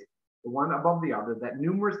interlaced, the one above the other, that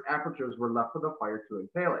numerous apertures were left for the fire to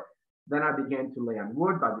impale it. Then I began to lay on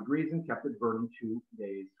wood by degrees and kept it burning 2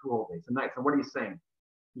 whole days and nights. And what he's saying,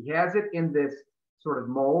 he has it in this sort of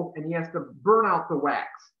mold, and he has to burn out the wax.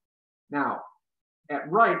 Now, at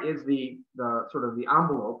right is the sort of the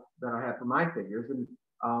envelope that I have for my figures, and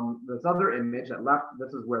this other image at left,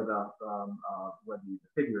 this is where the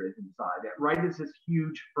figure is inside. At right is this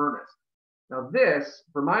huge furnace. Now this,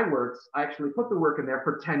 for my works, I actually put the work in there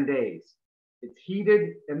for 10 days. It's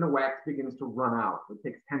heated and the wax begins to run out. It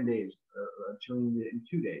takes 10 days, chilling it in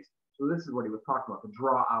 2 days. So this is what he was talking about, to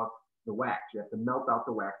draw out the wax. You have to melt out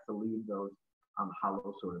the wax to leave those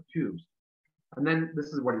hollow sort of tubes. And then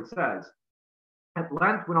this is what he says. "At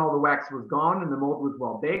length, when all the wax was gone and the mold was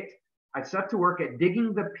well baked, I set to work at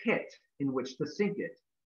digging the pit in which to sink it.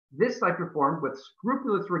 This I performed with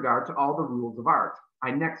scrupulous regard to all the rules of art.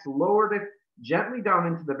 I next lowered it gently down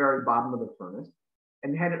into the very bottom of the furnace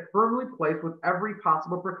and had it firmly placed with every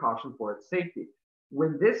possible precaution for its safety.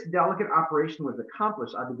 When this delicate operation was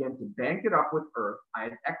accomplished, I began to bank it up with earth I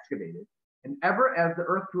had excavated, And ever as the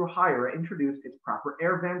earth grew higher, it introduced its proper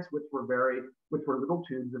air vents, which were little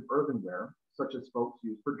tubes of earthenware, such as folks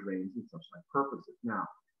use for drains and such like purposes. Now,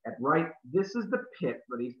 at right, this is the pit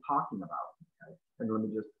that he's talking about. Okay? And let me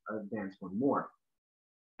just advance one more.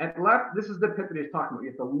 At left, this is the pit that he's talking about. You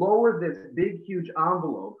have to lower this big, huge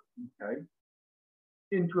envelope, okay,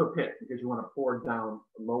 into a pit because you want to pour down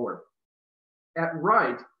lower. At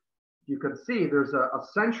right, you can see there's a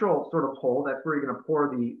central sort of hole. That's where you're going to pour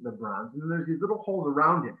the bronze. And then there's these little holes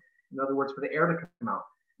around it. In other words, for the air to come out.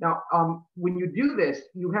 Now, when you do this,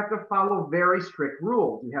 you have to follow very strict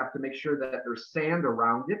rules. You have to make sure that there's sand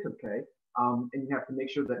around it, okay? And you have to make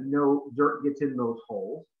sure that no dirt gets in those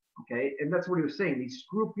holes, okay? And that's what he was saying, these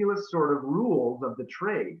scrupulous sort of rules of the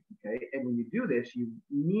trade, okay? And when you do this, you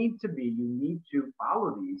need to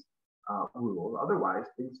follow these rules. Otherwise,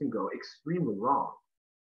 things can go extremely wrong.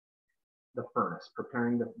 The furnace,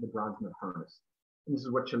 preparing the bronze in the furnace. And this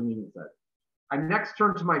is what Cellini said. I next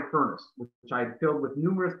turned to my furnace, which I had filled with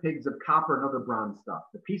numerous pigs of copper and other bronze stuff.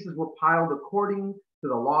 The pieces were piled according to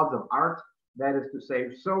the laws of art, that is to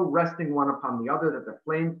say, so resting one upon the other that the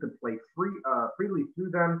flames could play freely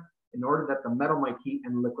through them in order that the metal might heat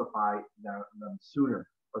and liquefy them sooner.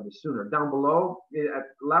 Down below, at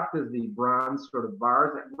left is the bronze sort of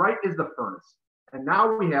bars, at right is the furnace. And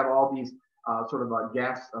now we have all these sort of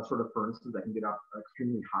gas sort of furnaces that can get up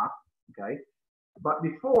extremely hot, okay? But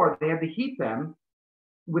before, they had to heat them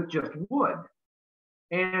with just wood.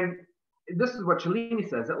 And this is what Cellini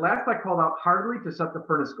says. At last I called out heartily to set the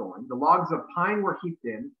furnace going. The logs of pine were heaped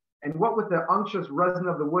in, and what with the unctuous resin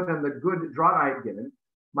of the wood and the good draught I had given,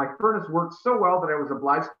 my furnace worked so well that I was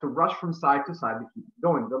obliged to rush from side to side to keep it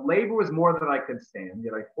going. The labor was more than I could stand,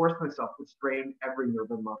 yet I forced myself to strain every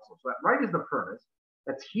nerve and muscle. So at right is the furnace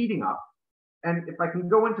that's heating up. And if I can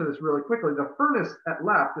go into this really quickly, the furnace at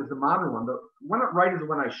left is the modern one. The one at right is the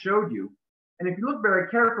one I showed you. And if you look very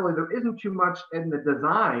carefully, there isn't too much in the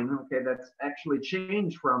design, okay, that's actually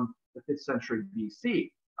changed from the 5th century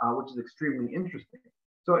BC, which is extremely interesting.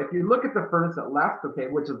 So if you look at the furnace at left, okay,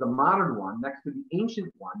 which is the modern one, next to the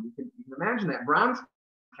ancient one, you can imagine that bronze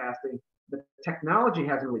casting, the technology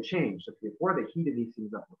hasn't really changed. So before they heated these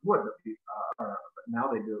things up with wood, but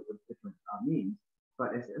now they do it with different means.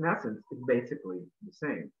 But in essence, it's basically the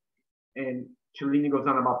same. And Cellini goes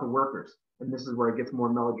on about the workers, and this is where it gets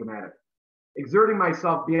more melodramatic. Exerting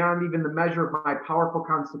myself beyond even the measure of my powerful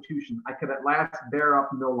constitution, I could at last bear up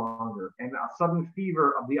no longer, and a sudden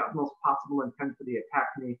fever of the utmost possible intensity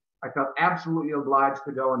attacked me. I felt absolutely obliged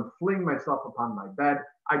to go and fling myself upon my bed.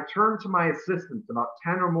 I turned to my assistants, about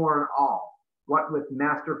 10 or more in all, what with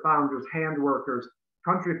master founders, hand workers,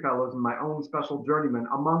 country fellows, and my own special journeyman,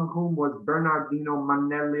 among whom was Bernardino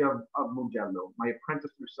Manelli of Mugello, my apprentice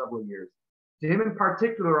through several years. To him in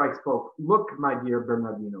particular I spoke, look, my dear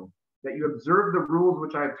Bernardino, that you observe the rules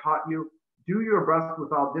which I have taught you, do your best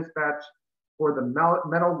with all dispatch, or the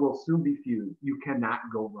metal will soon be fused. You cannot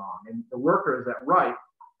go wrong. And the workers at right,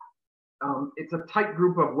 it's a tight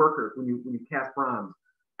group of workers when you cast bronze.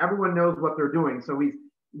 Everyone knows what they're doing. So he's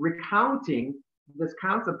recounting this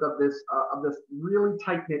concept of this really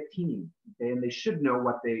tight-knit team, okay? And they should know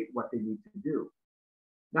what they need to do.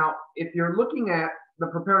 Now, if you're looking at the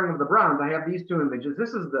preparing of the bronze, I have these two images.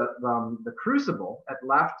 This is the crucible at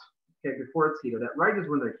left, okay, before it's heated. At right is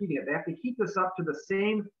when they're heating it. They have to heat this up to the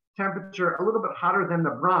same temperature, a little bit hotter than the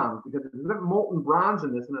bronze, because if there's molten bronze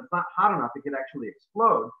in this and it's not hot enough, it could actually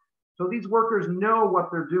explode. So these workers know what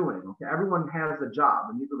they're doing. Okay, everyone has a job,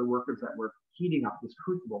 and these are the workers that were heating up this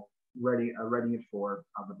crucible, readying it for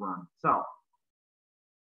the bronze itself.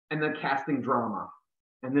 And then casting drama.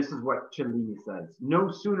 And this is what Cellini says.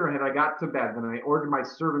 No sooner had I got to bed than I ordered my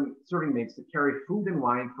serving maids to carry food and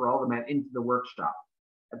wine for all the men into the workshop.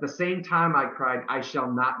 At the same time, I cried, I shall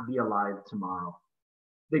not be alive tomorrow.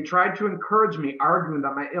 They tried to encourage me, arguing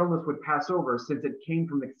that my illness would pass over since it came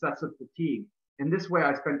from excessive fatigue. In this way,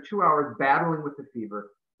 I spent 2 hours battling with the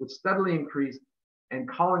fever, which steadily increased, and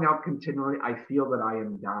calling out continually, I feel that I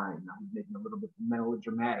am dying. I'm making a little bit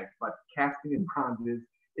melodramatic, but casting in bronze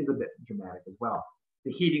is a bit dramatic as well.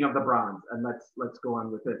 The heating of the bronze, and let's go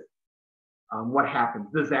on with this. What happens?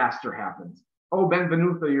 Disaster happens. Oh,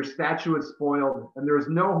 Benvenuto, your statue is spoiled, and there is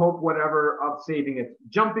no hope whatever of saving it.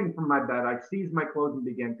 Jumping from my bed, I seized my clothes and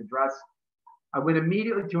began to dress. I went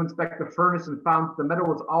immediately to inspect the furnace and found the metal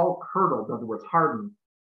was all curdled, in other words, hardened.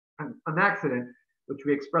 An accident, which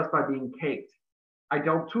we expressed by being caked. I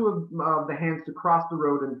dealt two of the hands to cross the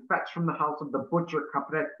road and fetch from the house of the butcher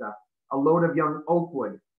Capretta a load of young oak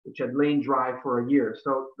wood, which had lain dry for a year.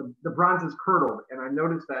 So the bronze is curdled, and I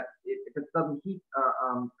noticed that if it doesn't heat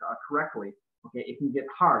correctly, okay, it can get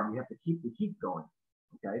hard. You have to keep the heat going.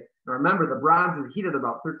 okay? Now remember, the bronze is heated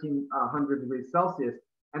about 1300 degrees Celsius,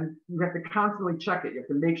 and you have to constantly check it. You have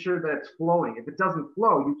to make sure that it's flowing. If it doesn't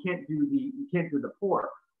flow, you can't do the pour.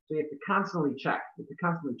 So you have to constantly check. You have to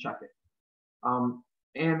constantly check it.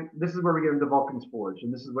 And this is where we get into Vulcan's Forge,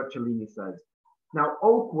 and this is what Cellini says. Now,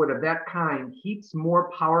 oak wood of that kind heats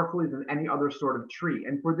more powerfully than any other sort of tree,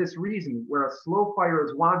 and for this reason, where a slow fire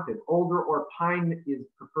is wanted, alder or pine is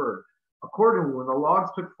preferred. Accordingly, when the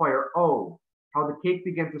logs took fire, oh, how the cake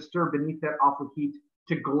began to stir beneath that awful heat,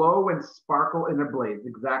 to glow and sparkle in a blaze,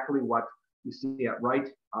 exactly what you see at right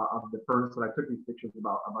of the furnace that I took these pictures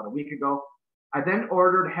about a week ago. I then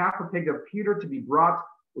ordered half a pig of pewter to be brought,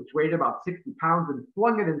 which weighed about 60 pounds, and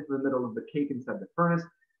flung it into the middle of the cake inside the furnace.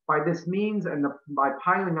 By this means, and by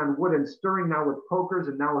piling on wood and stirring now with pokers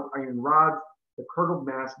and now with iron rods, the curdled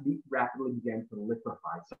mass rapidly began to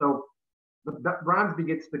liquefy. So the bronze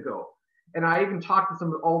begins to go. And I even talked to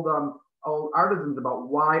some old artisans about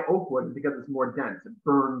why oak wood, because it's more dense. It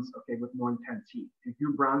burns, okay, with more intense heat. If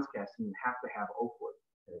you do bronze casting, you have to have oak wood,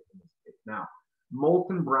 okay, in this case. Now,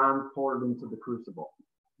 molten bronze poured into the crucible.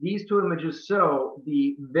 These two images show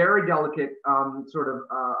the very delicate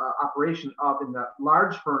operation of, in the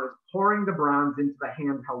large furnace, pouring the bronze into the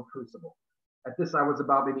handheld crucible. At this, I was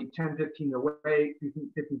about maybe 10, 15 feet away.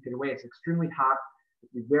 It's extremely hot.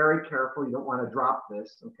 Be very careful. You don't want to drop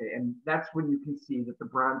this, okay? And that's when you can see that the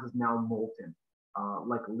bronze is now molten,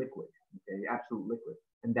 like a liquid, okay? Absolute liquid.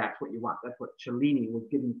 And that's what you want. That's what Cellini was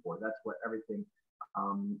getting for. That's what everything,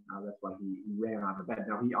 that's why he ran out of bed.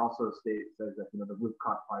 Now, he also says that, the roof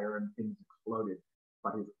caught fire and things exploded,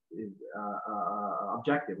 but his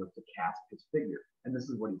objective was to cast his figure. And this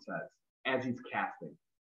is what he says, as he's casting.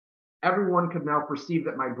 Everyone could now perceive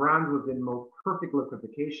that my bronze was in most perfect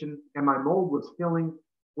liquefaction, and my mold was filling,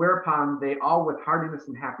 whereupon they all with heartiness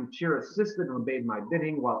and happy cheer assisted and obeyed my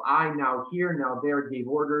bidding, while I now here, now there gave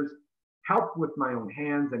orders, helped with my own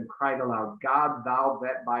hands, and cried aloud, God, thou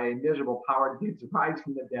that by a miserable power didst rise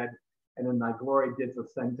from the dead, and in thy glory didst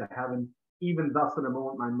ascend to heaven, even thus in a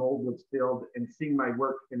moment my mold was filled, and seeing my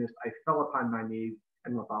work finished, I fell upon my knees,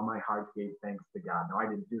 and with all my heart gave thanks to God. Now, I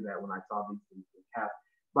didn't do that when I saw these things cast,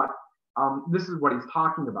 but this is what he's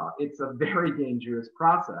talking about. It's a very dangerous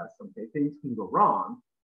process, okay? Things can go wrong.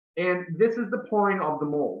 And this is the pouring of the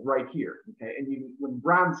mold right here, okay? And when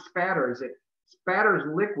bronze spatters, it spatters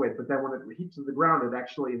liquid, but then when it heats to the ground, it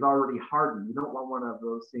actually is already hardened. You don't want one of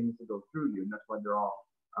those things to go through you, and that's why they're all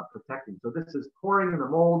protecting. So this is pouring in the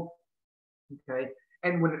mold, okay?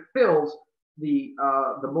 And when it fills, the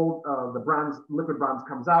mold, the liquid bronze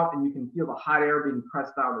comes out, and you can feel the hot air being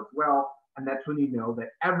pressed out as well. And that's when you know that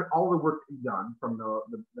all the work done from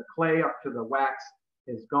the clay up to the wax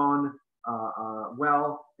is gone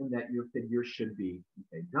well, and that your figure should be,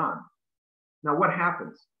 okay, done. Now, what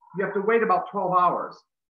happens? You have to wait about 12 hours,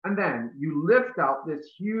 and then you lift out this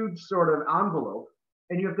huge sort of envelope,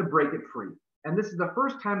 and you have to break it free. And this is the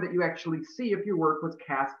first time that you actually see if your work was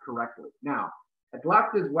cast correctly. Now, at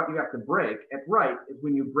left is what you have to break. At right is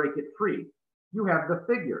when you break it free. You have the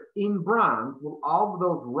figure in bronze with all of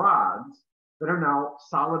those rods that are now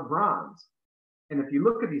solid bronze. And if you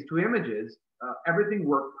look at these two images, everything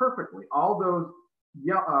worked perfectly. All those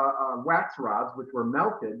wax rods, which were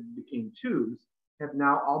melted, became tubes, have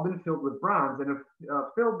now all been filled with bronze and have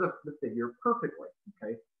filled the figure perfectly,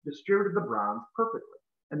 okay? Distributed the bronze perfectly.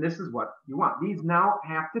 And this is what you want. These now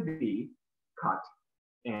have to be cut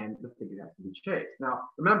and the figure has to be chased. Now,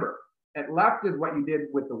 remember, at left is what you did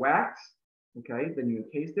with the wax, okay? Then you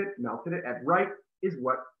encased it, melted it. At right is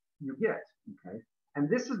what you get, okay? And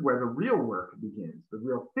this is where the real work begins, the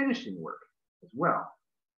real finishing work as well.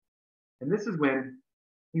 And this is when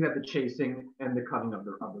you have the chasing and the cutting of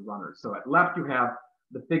the runners. So at left, you have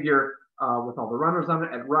the figure with all the runners on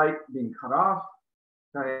it, at right being cut off,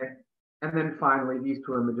 okay? And then finally, these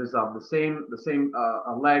two images of the same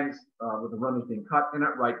legs with the runners being cut, and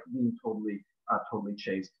at right being totally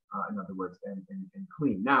chased, in other words, and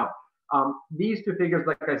clean. Now, these two figures,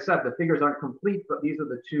 like I said, the figures aren't complete, but these are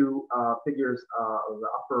the two figures, the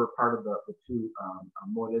upper part of the two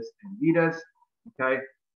Mortis and Vitas, okay?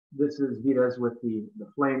 This is Vitas with the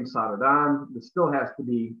flame soldered on. This still has to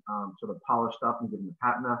be sort of polished up and given the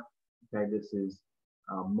patina, okay? This is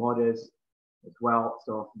Mortis as well,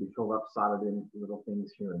 so it has to be filled up, soldered in little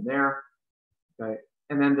things here and there, okay?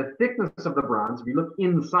 And then the thickness of the bronze, if you look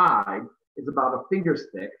inside, is about a finger's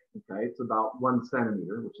thick, okay? It's about 1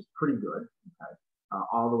 centimeter, which is pretty good, okay?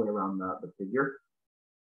 All the way around the figure.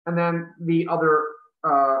 And then the other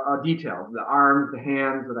details, the arms, the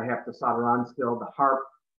hands that I have to solder on still, the harp,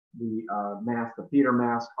 the mask, the theater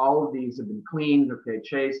mask, all of these have been cleaned, okay,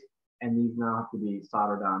 chased, and these now have to be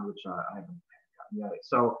soldered on, which I haven't cut the edge.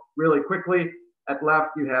 So really quickly, at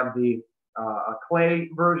left, you have the clay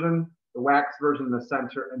version, the wax version in the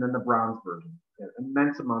center, and then the bronze version. An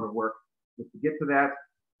immense amount of work just to get to that.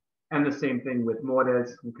 And the same thing with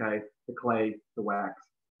Mores, okay, the clay, the wax,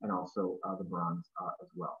 and also the bronze as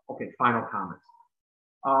well. Okay, final comments.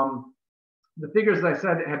 The figures, as I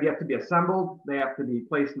said, have yet to be assembled. They have to be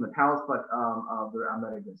placed in the palace, but they're on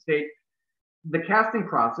that good state. The casting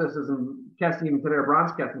process is casting even today, a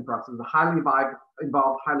bronze casting process is highly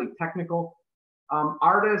involved, highly technical.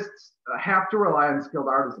 Artists have to rely on skilled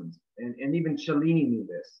artisans, and even Cellini knew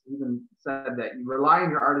this. He even said that you rely on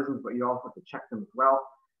your artisans, but you also have to check them as well.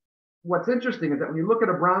 What's interesting is that when you look at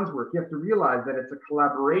a bronze work, you have to realize that it's a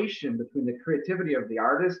collaboration between the creativity of the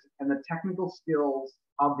artist and the technical skills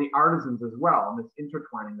of the artisans as well, and this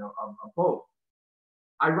intertwining of both.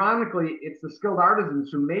 Ironically, it's the skilled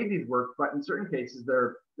artisans who made these works, but in certain cases,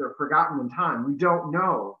 they're forgotten in time. We don't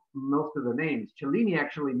know most of the names. Cellini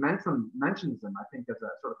actually mentions them, I think, as a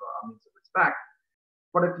sort of a means of respect.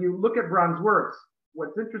 But if you look at bronze works,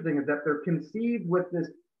 what's interesting is that they're conceived with this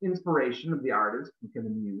inspiration of the artist who can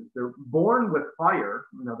amuse. They're born with fire,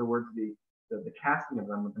 in other words, the casting of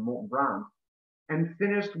them with the molten bronze, and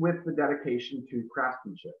finished with the dedication to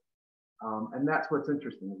craftsmanship. And that's what's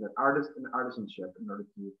interesting, is that artist and artisanship in order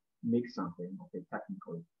to make something, okay,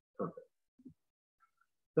 technically perfect.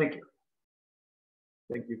 Thank you.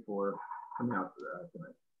 Thank you for coming out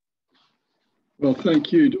tonight. Well,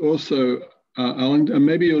 thank you also, Alan. And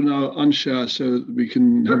maybe you'll now unshare so that we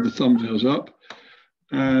can have the thumbnails up.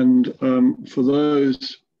 And for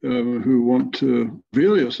those who want to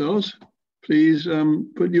reveal yourselves, please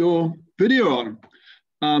put your video on.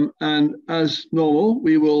 And as normal,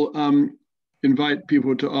 we will invite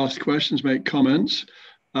people to ask questions, make comments.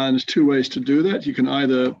 And there's two ways to do that. You can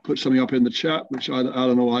either put something up in the chat, which either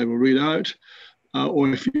Alan or I will read out, or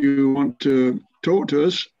if you want to talk to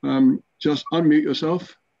us, just unmute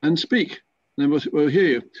yourself and speak, and then we'll hear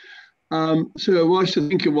you. So whilst you're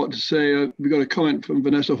thinking what to say, we've got a comment from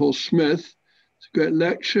Vanessa Hall-Smith. It's a great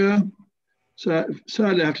lecture. So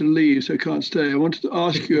sadly I have to leave, so I can't stay. I wanted to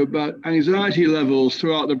ask you about anxiety levels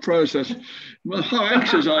throughout the process. Well, how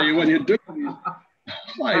anxious are you when you're doing these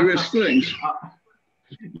high-risk things?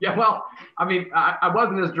 Yeah, well, I mean, I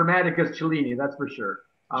wasn't as dramatic as Cellini, that's for sure.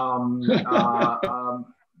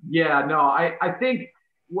 Yeah, no, I think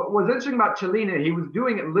what was interesting about Cellini, he was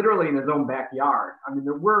doing it literally in his own backyard. I mean,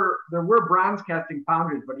 there were bronze casting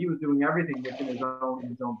foundries, but he was doing everything within his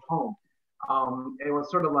own home. It was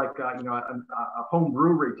sort of like a home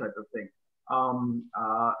brewery type of thing.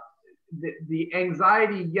 The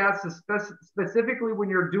anxiety, yes, specifically when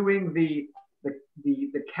you're doing the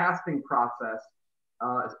casting process,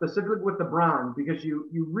 specifically with the bronze, because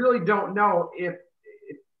you really don't know if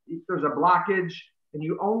there's a blockage, and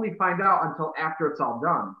you only find out until after it's all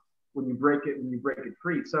done, when you break it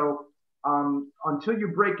free. So until you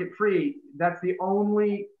break it free, that's the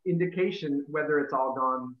only indication whether it's all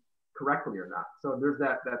gone correctly or not. So there's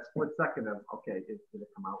that split second of, okay, did it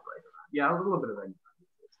come out right or not? Yeah, a little bit of anxiety.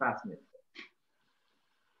 It's fascinating.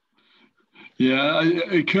 Yeah,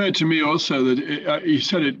 it occurred to me also that you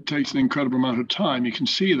said it takes an incredible amount of time. You can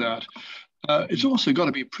see that. It's also got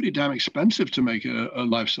to be pretty damn expensive to make a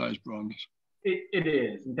life-size bronze. It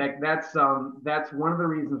is. In fact, that's one of the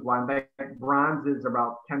reasons why, in fact, bronze is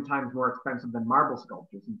about 10 times more expensive than marble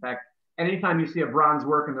sculptures. In fact, anytime you see a bronze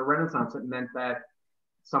work in the Renaissance, it meant that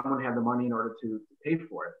someone had the money in order to pay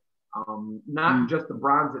for it. Not just the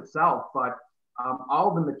bronze itself, but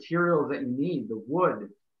all the materials that you need, the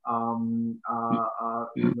wood,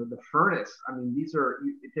 the furnace. I mean,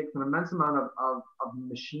 it takes an immense amount of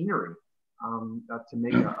machinery to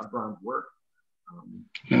make a bronze work.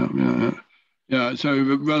 Yeah, so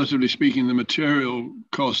relatively speaking, the material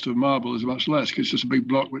cost of marble is much less because it's just a big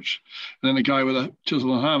block, and then a guy with a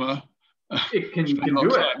chisel and hammer. It can do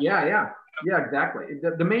it. Yeah, exactly.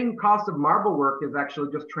 The main cost of marble work is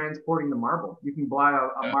actually just transporting the marble. You can buy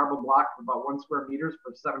a marble block for about 1 square meters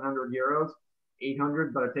for 700 euros,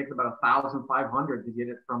 800, but it takes about 1,500 to get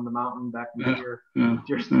it from the mountain back to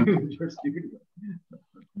your studio.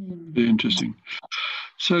 Very interesting.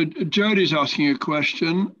 So Jody's asking a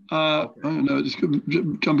question. I don't know, just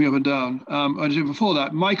jumping up and down. Before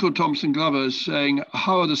that, Michael Thompson Glover is saying,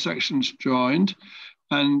 how are the sections joined?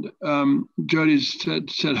 And Jody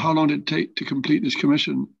said, how long did it take to complete this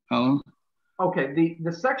commission, Alan? Okay,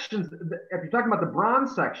 the sections, if you're talking about the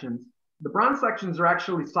bronze sections are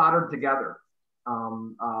actually soldered together.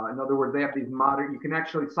 In other words, they have these you can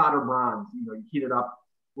actually solder bronze. You heat it up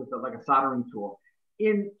with like a soldering tool.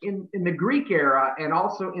 In the Greek era and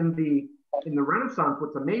also in the Renaissance,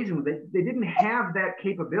 what's amazing, they didn't have that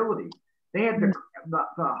capability. They had to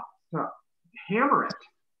hammer it,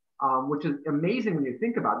 which is amazing when you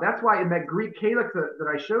think about it. That's why in that Greek calyx that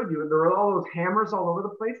I showed you, there were all those hammers all over the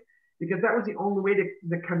place, because that was the only way to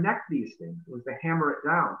connect these things, was to hammer it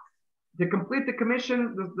down. To complete the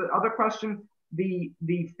commission, the other question, the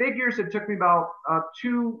figures, it took me about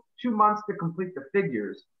 2 months to complete the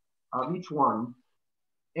figures of each one.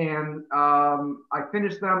 And I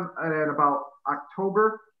finished them at about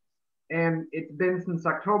October. And it's been since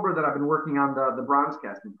October that I've been working on the bronze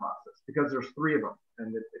casting process, because there's 3 of them,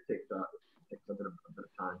 and it takes a bit of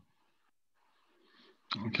time.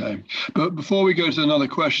 Okay, but before we go to another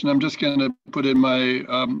question, I'm just going to put in my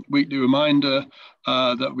weekly reminder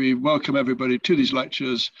that we welcome everybody to these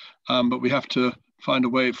lectures, but we have to find a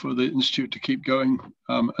way for the Institute to keep going.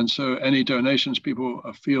 And so any donations people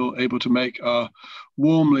feel able to make are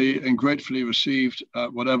warmly and gratefully received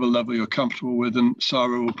at whatever level you're comfortable with. And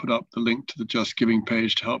Sarah will put up the link to the Just Giving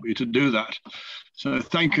page to help you to do that. So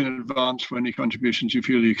thank you in advance for any contributions you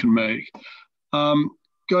feel you can make.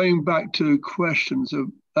 Going back to questions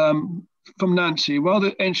from Nancy, while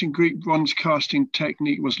the ancient Greek bronze casting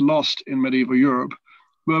technique was lost in medieval Europe,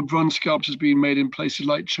 were bronze sculptures being made in places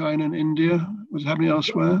like China and India? Was it happening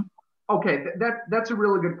elsewhere? Okay, that's a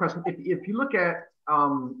really good question. If you look at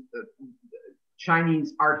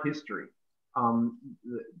Chinese art history,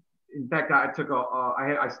 in fact, I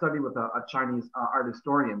studied with a Chinese art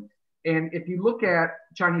historian. And if you look at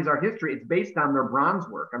Chinese art history, it's based on their bronze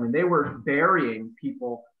work. I mean, they were burying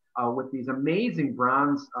people with these amazing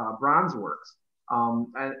bronze works.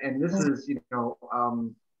 And this is,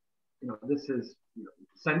 this is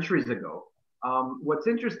centuries ago. What's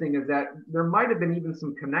interesting is that there might have been even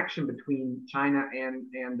some connection between China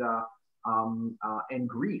and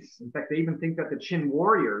Greece. In fact, they even think that the Qin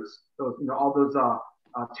warriors, all those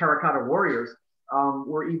terracotta warriors,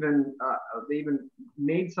 they even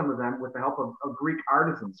made some of them with the help of Greek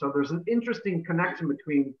artisans. So there's an interesting connection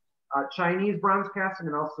between Chinese bronze casting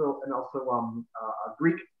and also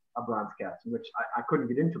Greek bronze casting, which I couldn't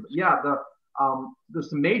get into. But yeah, there's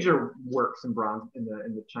some major works in bronze in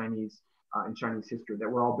Chinese history that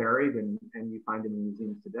were all buried, and you find them in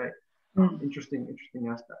museums today. Interesting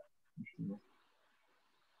aspect.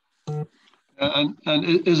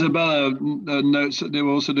 And Isabella notes that they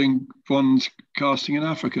were also doing bronze casting in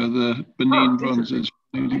Africa, the Benin bronzes.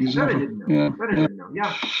 It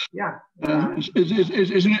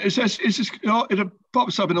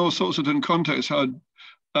pops up in all sorts of different contexts how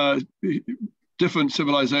different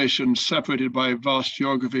civilizations separated by vast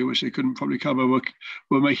geography, which they couldn't probably cover, were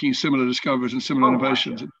making similar discoveries and similar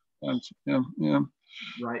innovations.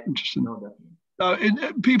 Right. Interesting. No, definitely.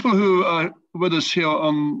 People who are with us here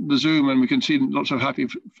on the Zoom, and we can see lots of happy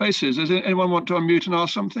faces. Does anyone want to unmute and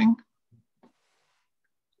ask something?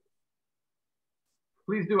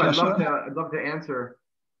 Please do. I'd love to answer.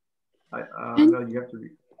 No, you have to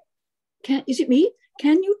read. Is it me?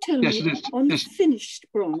 Can you tell me on the finished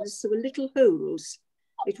bronze there were little holes?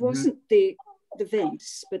 It wasn't the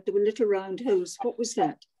vents, but there were little round holes. What was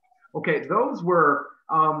that? Okay, those were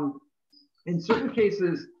in certain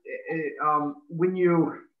cases. When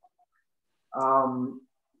you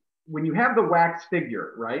have the wax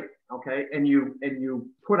figure, right? Okay, and you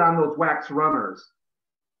put on those wax runners,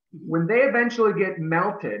 when they eventually get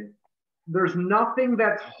melted, there's nothing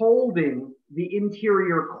that's holding the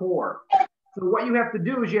interior core. So what you have to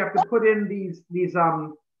do is you have to put in these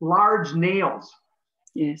large nails.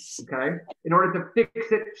 Yes. Okay, in order to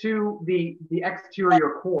fix it to the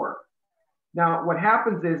exterior core. Now, what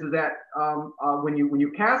happens is that when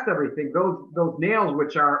you cast everything, those nails,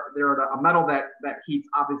 which they're a metal that heats,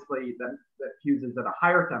 obviously that fuses at a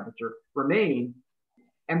higher temperature, remain,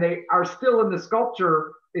 and they are still in the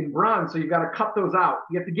sculpture in bronze. So you've got to cut those out.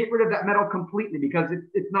 You have to get rid of that metal completely because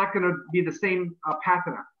it's not going to be the same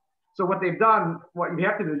patina. So what they've done, what you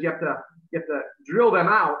have to do is you have to drill them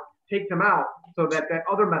out, take them out, so that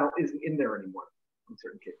other metal isn't in there anymore in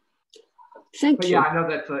certain cases. Thank you. Yeah, I know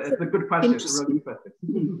it's a good question. It's a really good question.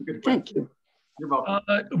 Good question. Thank you. You're welcome.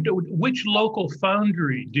 Which local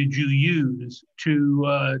foundry did you use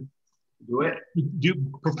to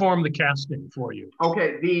perform the casting for you?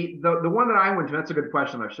 Okay, the one that I went to, that's a good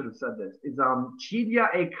question. I should have said this, is Ciglia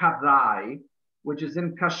e Casai, which is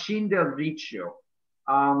in Cascin del Riccio.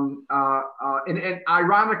 And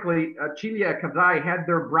ironically, Ciglia e Casai had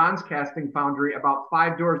their bronze casting foundry about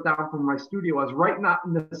 5 doors down from my studio. I was right now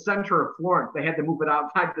in the center of Florence. They had to move it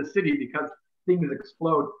outside the city because things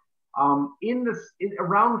explode.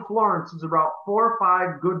 Around Florence, there's about 4 or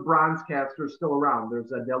 5 good bronze casters still around.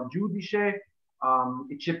 There's Del Giudice,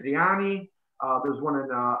 Cipriani, There's one in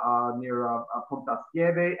near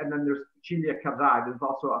Pontastieve, and then there's Ciglia Casai. There's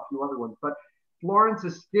also a few other ones, but Florence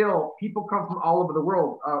is still, people come from all over the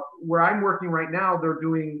world. Where I'm working right now, they're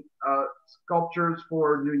doing sculptures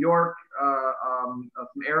for New York, some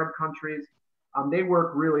Arab countries. They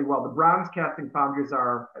work really well. The bronze casting foundries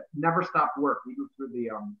are never stopped work even through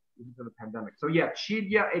the pandemic. So yeah,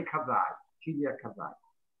 Ciglia e Casai. Ciglia Casai.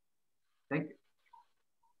 Thank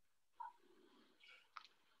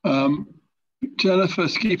you. Jennifer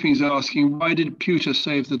Skeeping is asking, why did pewter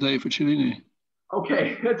save the day for Cellini?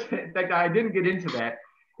 Okay, in fact, I didn't get into that.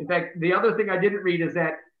 In fact, the other thing I didn't read is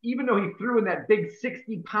that even though he threw in that big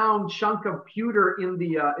 60-pound chunk of pewter in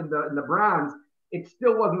the bronze, it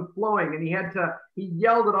still wasn't flowing, and he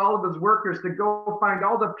yelled at all of his workers to go find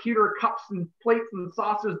all the pewter cups and plates and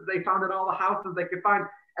saucers that they found in all the houses they could find,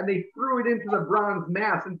 and they threw it into the bronze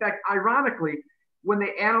mass. In fact, ironically, when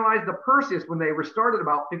they analyzed the Perseus, when they restored it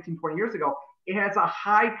about 15, 20 years ago, it has a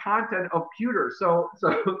high content of pewter. So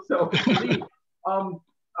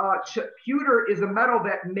pewter is a metal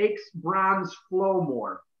that makes bronze flow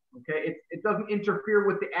more. Okay, it doesn't interfere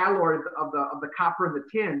with the alloy of the copper and the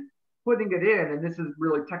tin. Putting it in, and this is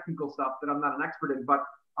really technical stuff that I'm not an expert in, but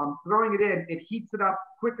throwing it in, it heats it up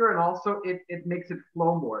quicker, and also it makes it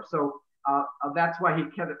flow more. So that's why he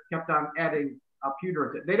kept on adding pewter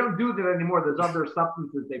into it. They don't do that anymore. There's other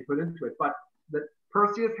substances they put into it, but the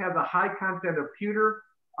Perseus has a high content of pewter,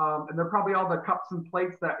 and they're probably all the cups and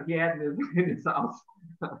plates that he had in his house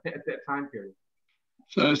at that time period.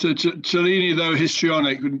 So Cellini, though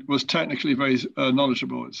histrionic, was technically very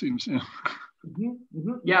knowledgeable, it seems. Yeah.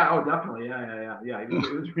 Yeah. Oh, definitely. Yeah. It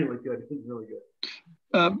was really good. It was really good.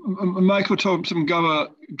 Michael Thompson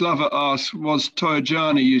Glover asks, was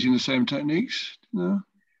Torrigiani using the same techniques? No.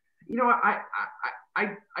 You know, I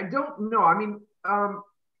don't know. I mean,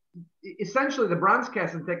 essentially, the bronze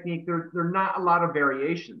casting technique, there are not a lot of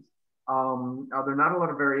variations. There are not a lot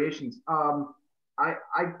of variations. I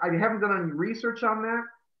haven't done any research on that,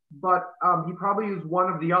 but he probably used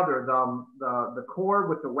one of the other, the core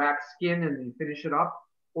with the wax skin and you finish it up,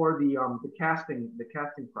 or the casting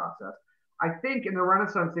process. I think in the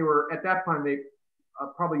Renaissance at that time they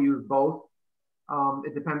probably used both.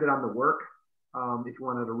 It depended on the work, if you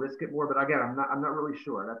wanted to risk it more. But again, I'm not really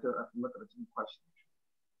sure. I have to look at some questions.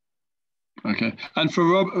 Okay, and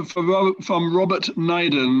from Robert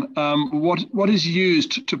Naden, what is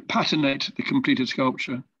used to patinate the completed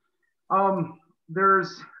sculpture?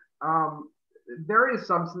 There's various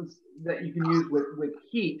substance that you can use with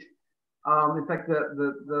heat. In fact,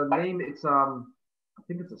 the name, it's I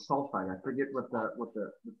think it's a sulfide. I forget what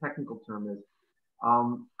the technical term is.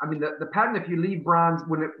 I mean, the patina, if you leave bronze,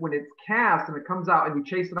 when it's cast and it comes out and you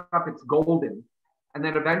chase it up, it's golden. And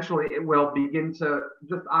then eventually it will begin to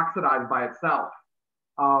just oxidize by itself.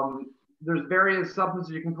 There's various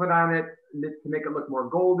substances you can put on it to make it look more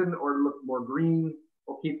golden or look more green,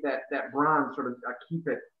 or keep that bronze sort of keep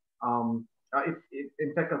it.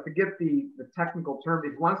 In fact, I forget the technical term.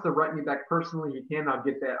 If he wants to write me back personally, he can. I'll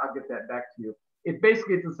get that back to you. It's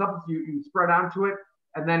a substance you spread onto it,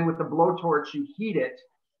 and then with the blowtorch you heat it,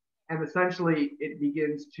 and essentially it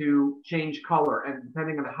begins to change color. And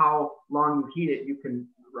depending on how long you heat it, you can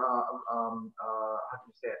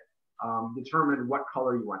determine what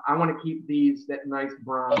color you want. I want to keep that nice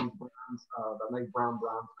brown bronze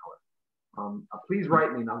color. Please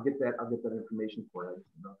write me, and I'll get that information for you. I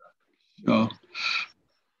just know that. Sure.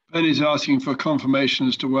 Penny's asking for confirmation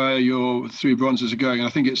as to where your 3 bronzes are going. I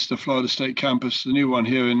think it's the Florida State campus, the new one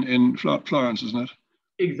here in Florence, isn't it?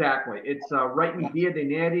 Exactly. It's right in Via dei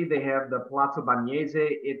Neri. They have the Palazzo Bagnese.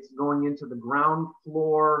 It's going into the ground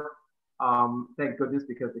floor. Thank goodness,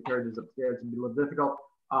 because the carriage is upstairs. It'd be a little difficult.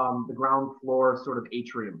 The ground floor sort of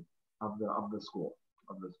atrium of the school.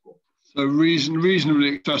 So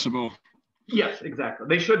reasonably accessible. Yes, exactly.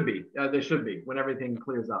 They should be. When everything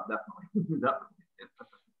clears up. Definitely.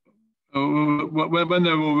 When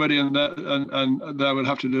they're all ready, and I would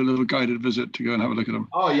have to do a little guided visit to go and have a look at them.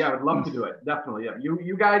 Oh yeah, I'd love to do it. Definitely, yeah.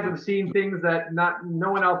 You guys have seen things that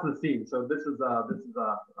no one else has seen. So this is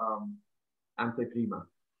anteprima.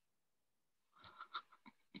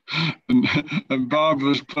 And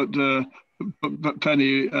Barbara's put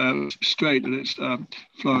Penny straight that it's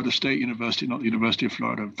Florida State University, not the University of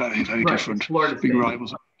Florida. Very, very right, different. Big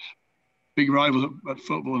rivals. Big rivals at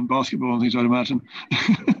football and basketball and things, I'd imagine.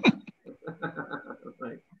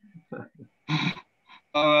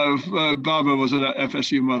 Barbara was an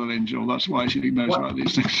FSU Mother Angel. That's why she knows about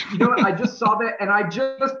these things. You know what? I just saw that, and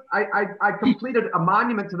I completed a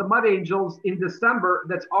monument to the Mud Angels in December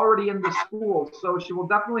that's already in the school. So she will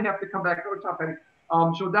definitely have to come back over top. And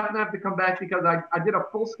She'll definitely have to come back because I did a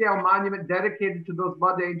full-scale monument dedicated to those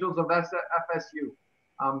Mud Angels of FSU.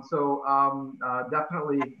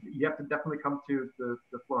 Definitely, you have to definitely come to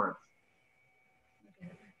Florence.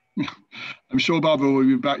 I'm sure Barbara will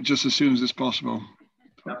be back just as soon as it's possible.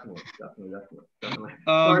 Definitely.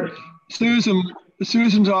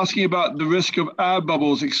 Susan's asking about the risk of air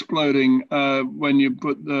bubbles exploding when you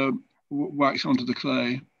put the wax onto the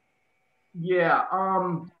clay. Yeah,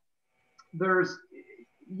 there is.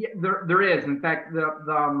 In fact,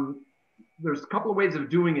 there's a couple of ways of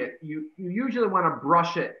doing it. You usually want to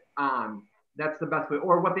brush it on. That's the best way.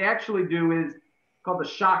 Or what they actually do is called the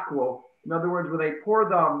sciacquo. In other words, where they pour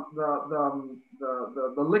the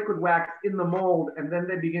liquid wax in the mold, and then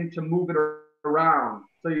they begin to move it around.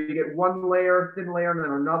 So you get one layer, thin layer, and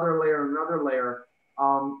then another layer, another layer.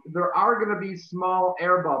 There are going to be small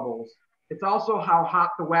air bubbles. It's also how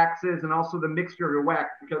hot the wax is, and also the mixture of your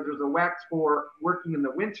wax, because there's a wax for working in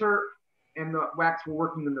the winter and the wax for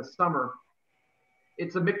working in the summer.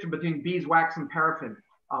 It's a mixture between beeswax and paraffin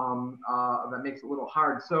that makes it a little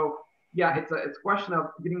hard. So yeah, it's a question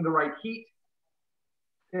of getting the right heat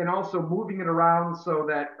and also moving it around so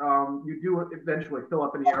that you do eventually fill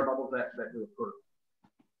up any air bubbles that do occur.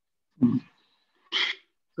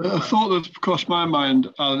 A thought that crossed my mind,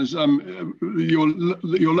 Alan, is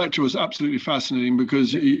your lecture was absolutely fascinating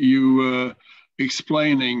because you were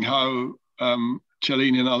explaining how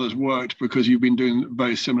Cellini and others worked, because you've been doing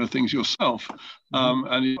very similar things yourself.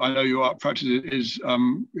 And I know your art practice is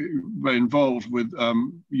very involved with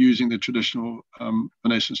using the traditional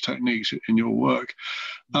Renaissance techniques in your work.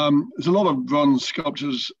 There's a lot of bronze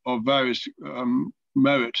sculptures of various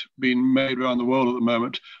merit being made around the world at the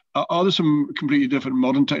moment. Are there some completely different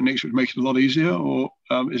modern techniques which make it a lot easier, or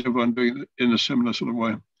is everyone doing it in a similar sort of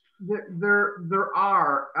way? There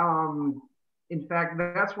are. In fact,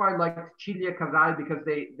 that's why I like Ciglia Casai, because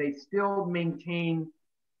they still maintain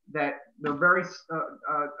that they're very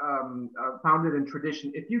founded in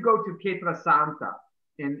tradition. If you go to Pietrasanta,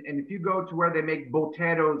 and if you go to where they make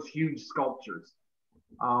Botero's huge sculptures,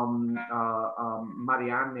 Marianne,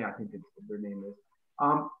 I think their name is,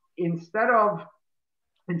 instead of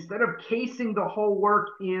casing the whole work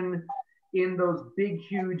in those big,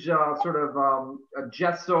 huge sort of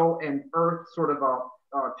gesso and earth sort of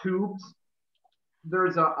tubes,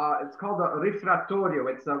 there's it's called a rifrattorio.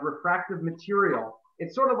 It's a refractive material.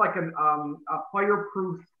 It's sort of like a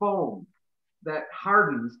fireproof foam that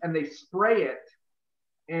hardens, and they spray it,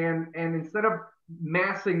 and instead of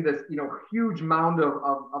massing this huge mound of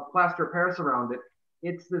plaster of Paris around it,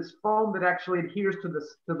 it's this foam that actually adheres to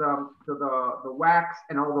the wax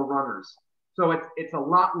and all the runners. So it's a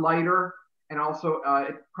lot lighter, and also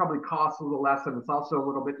it probably costs a little less, and it's also a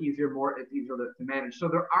little bit easier to manage. So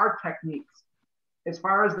there are techniques. As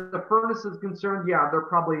far as the furnace is concerned, yeah, they're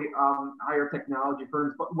probably higher technology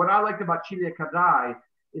furnace. But what I liked about Ciglia Casai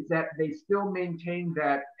is that they still maintain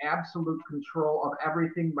that absolute control of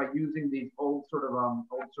everything by using these old sort of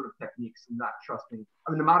techniques and not trusting.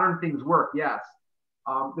 I mean, the modern things work, yes.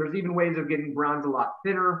 There's even ways of getting bronze a lot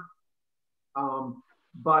thinner,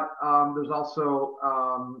 but there's also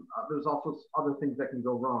other things that can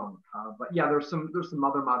go wrong. But yeah, there's some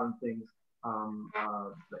other modern things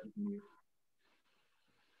that you can use.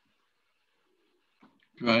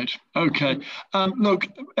 Right. Okay. Look,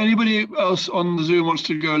 anybody else on the Zoom wants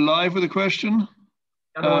to go live with a question?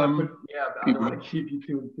 I don't want to keep you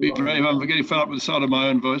too long. I'm getting fed up with the sound of my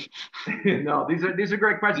own voice. No, these are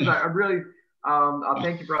great questions. I really I'll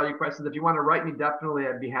thank you for all your questions. If you want to write me, definitely,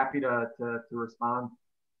 I'd be happy to respond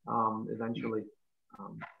eventually.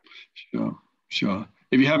 Sure.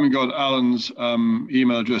 If you haven't got Alan's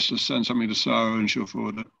email address, just send something to Sarah and she'll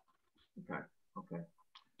forward it. Okay.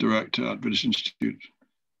 Director at British Institute.it.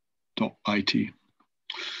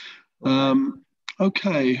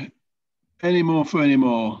 Okay. Any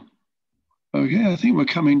more? Okay, I think we're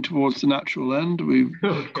coming towards the natural end. We've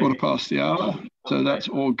quarter past the hour, so that's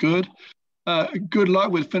all good. Good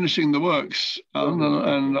luck with finishing the works, Alan,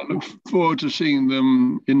 and I look forward to seeing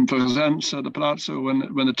them in presence at the Palazzo when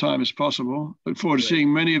the time is possible. Look forward to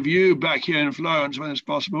seeing many of you back here in Florence when it's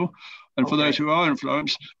possible. And for those who are in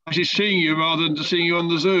Florence, actually seeing you rather than seeing you on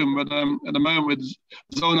the Zoom. But at the moment with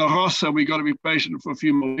Zona Rossa, we've got to be patient for a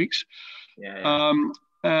few more weeks.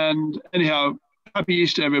 And anyhow, happy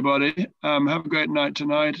Easter, everybody. Have a great night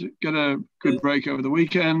tonight. Get a good break over the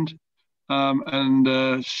weekend.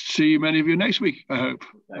 And see many of you next week, I hope,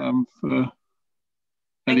 for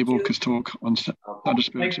Eddie Walker's talk on Santa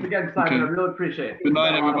Spiritu. Thanks again, Simon. I really appreciate it. Good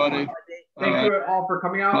night, everybody. Thank you all for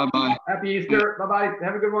coming out. Bye-bye. Happy Easter. Bye-bye.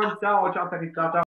 Have a good one. Ciao. Ciao. Ciao.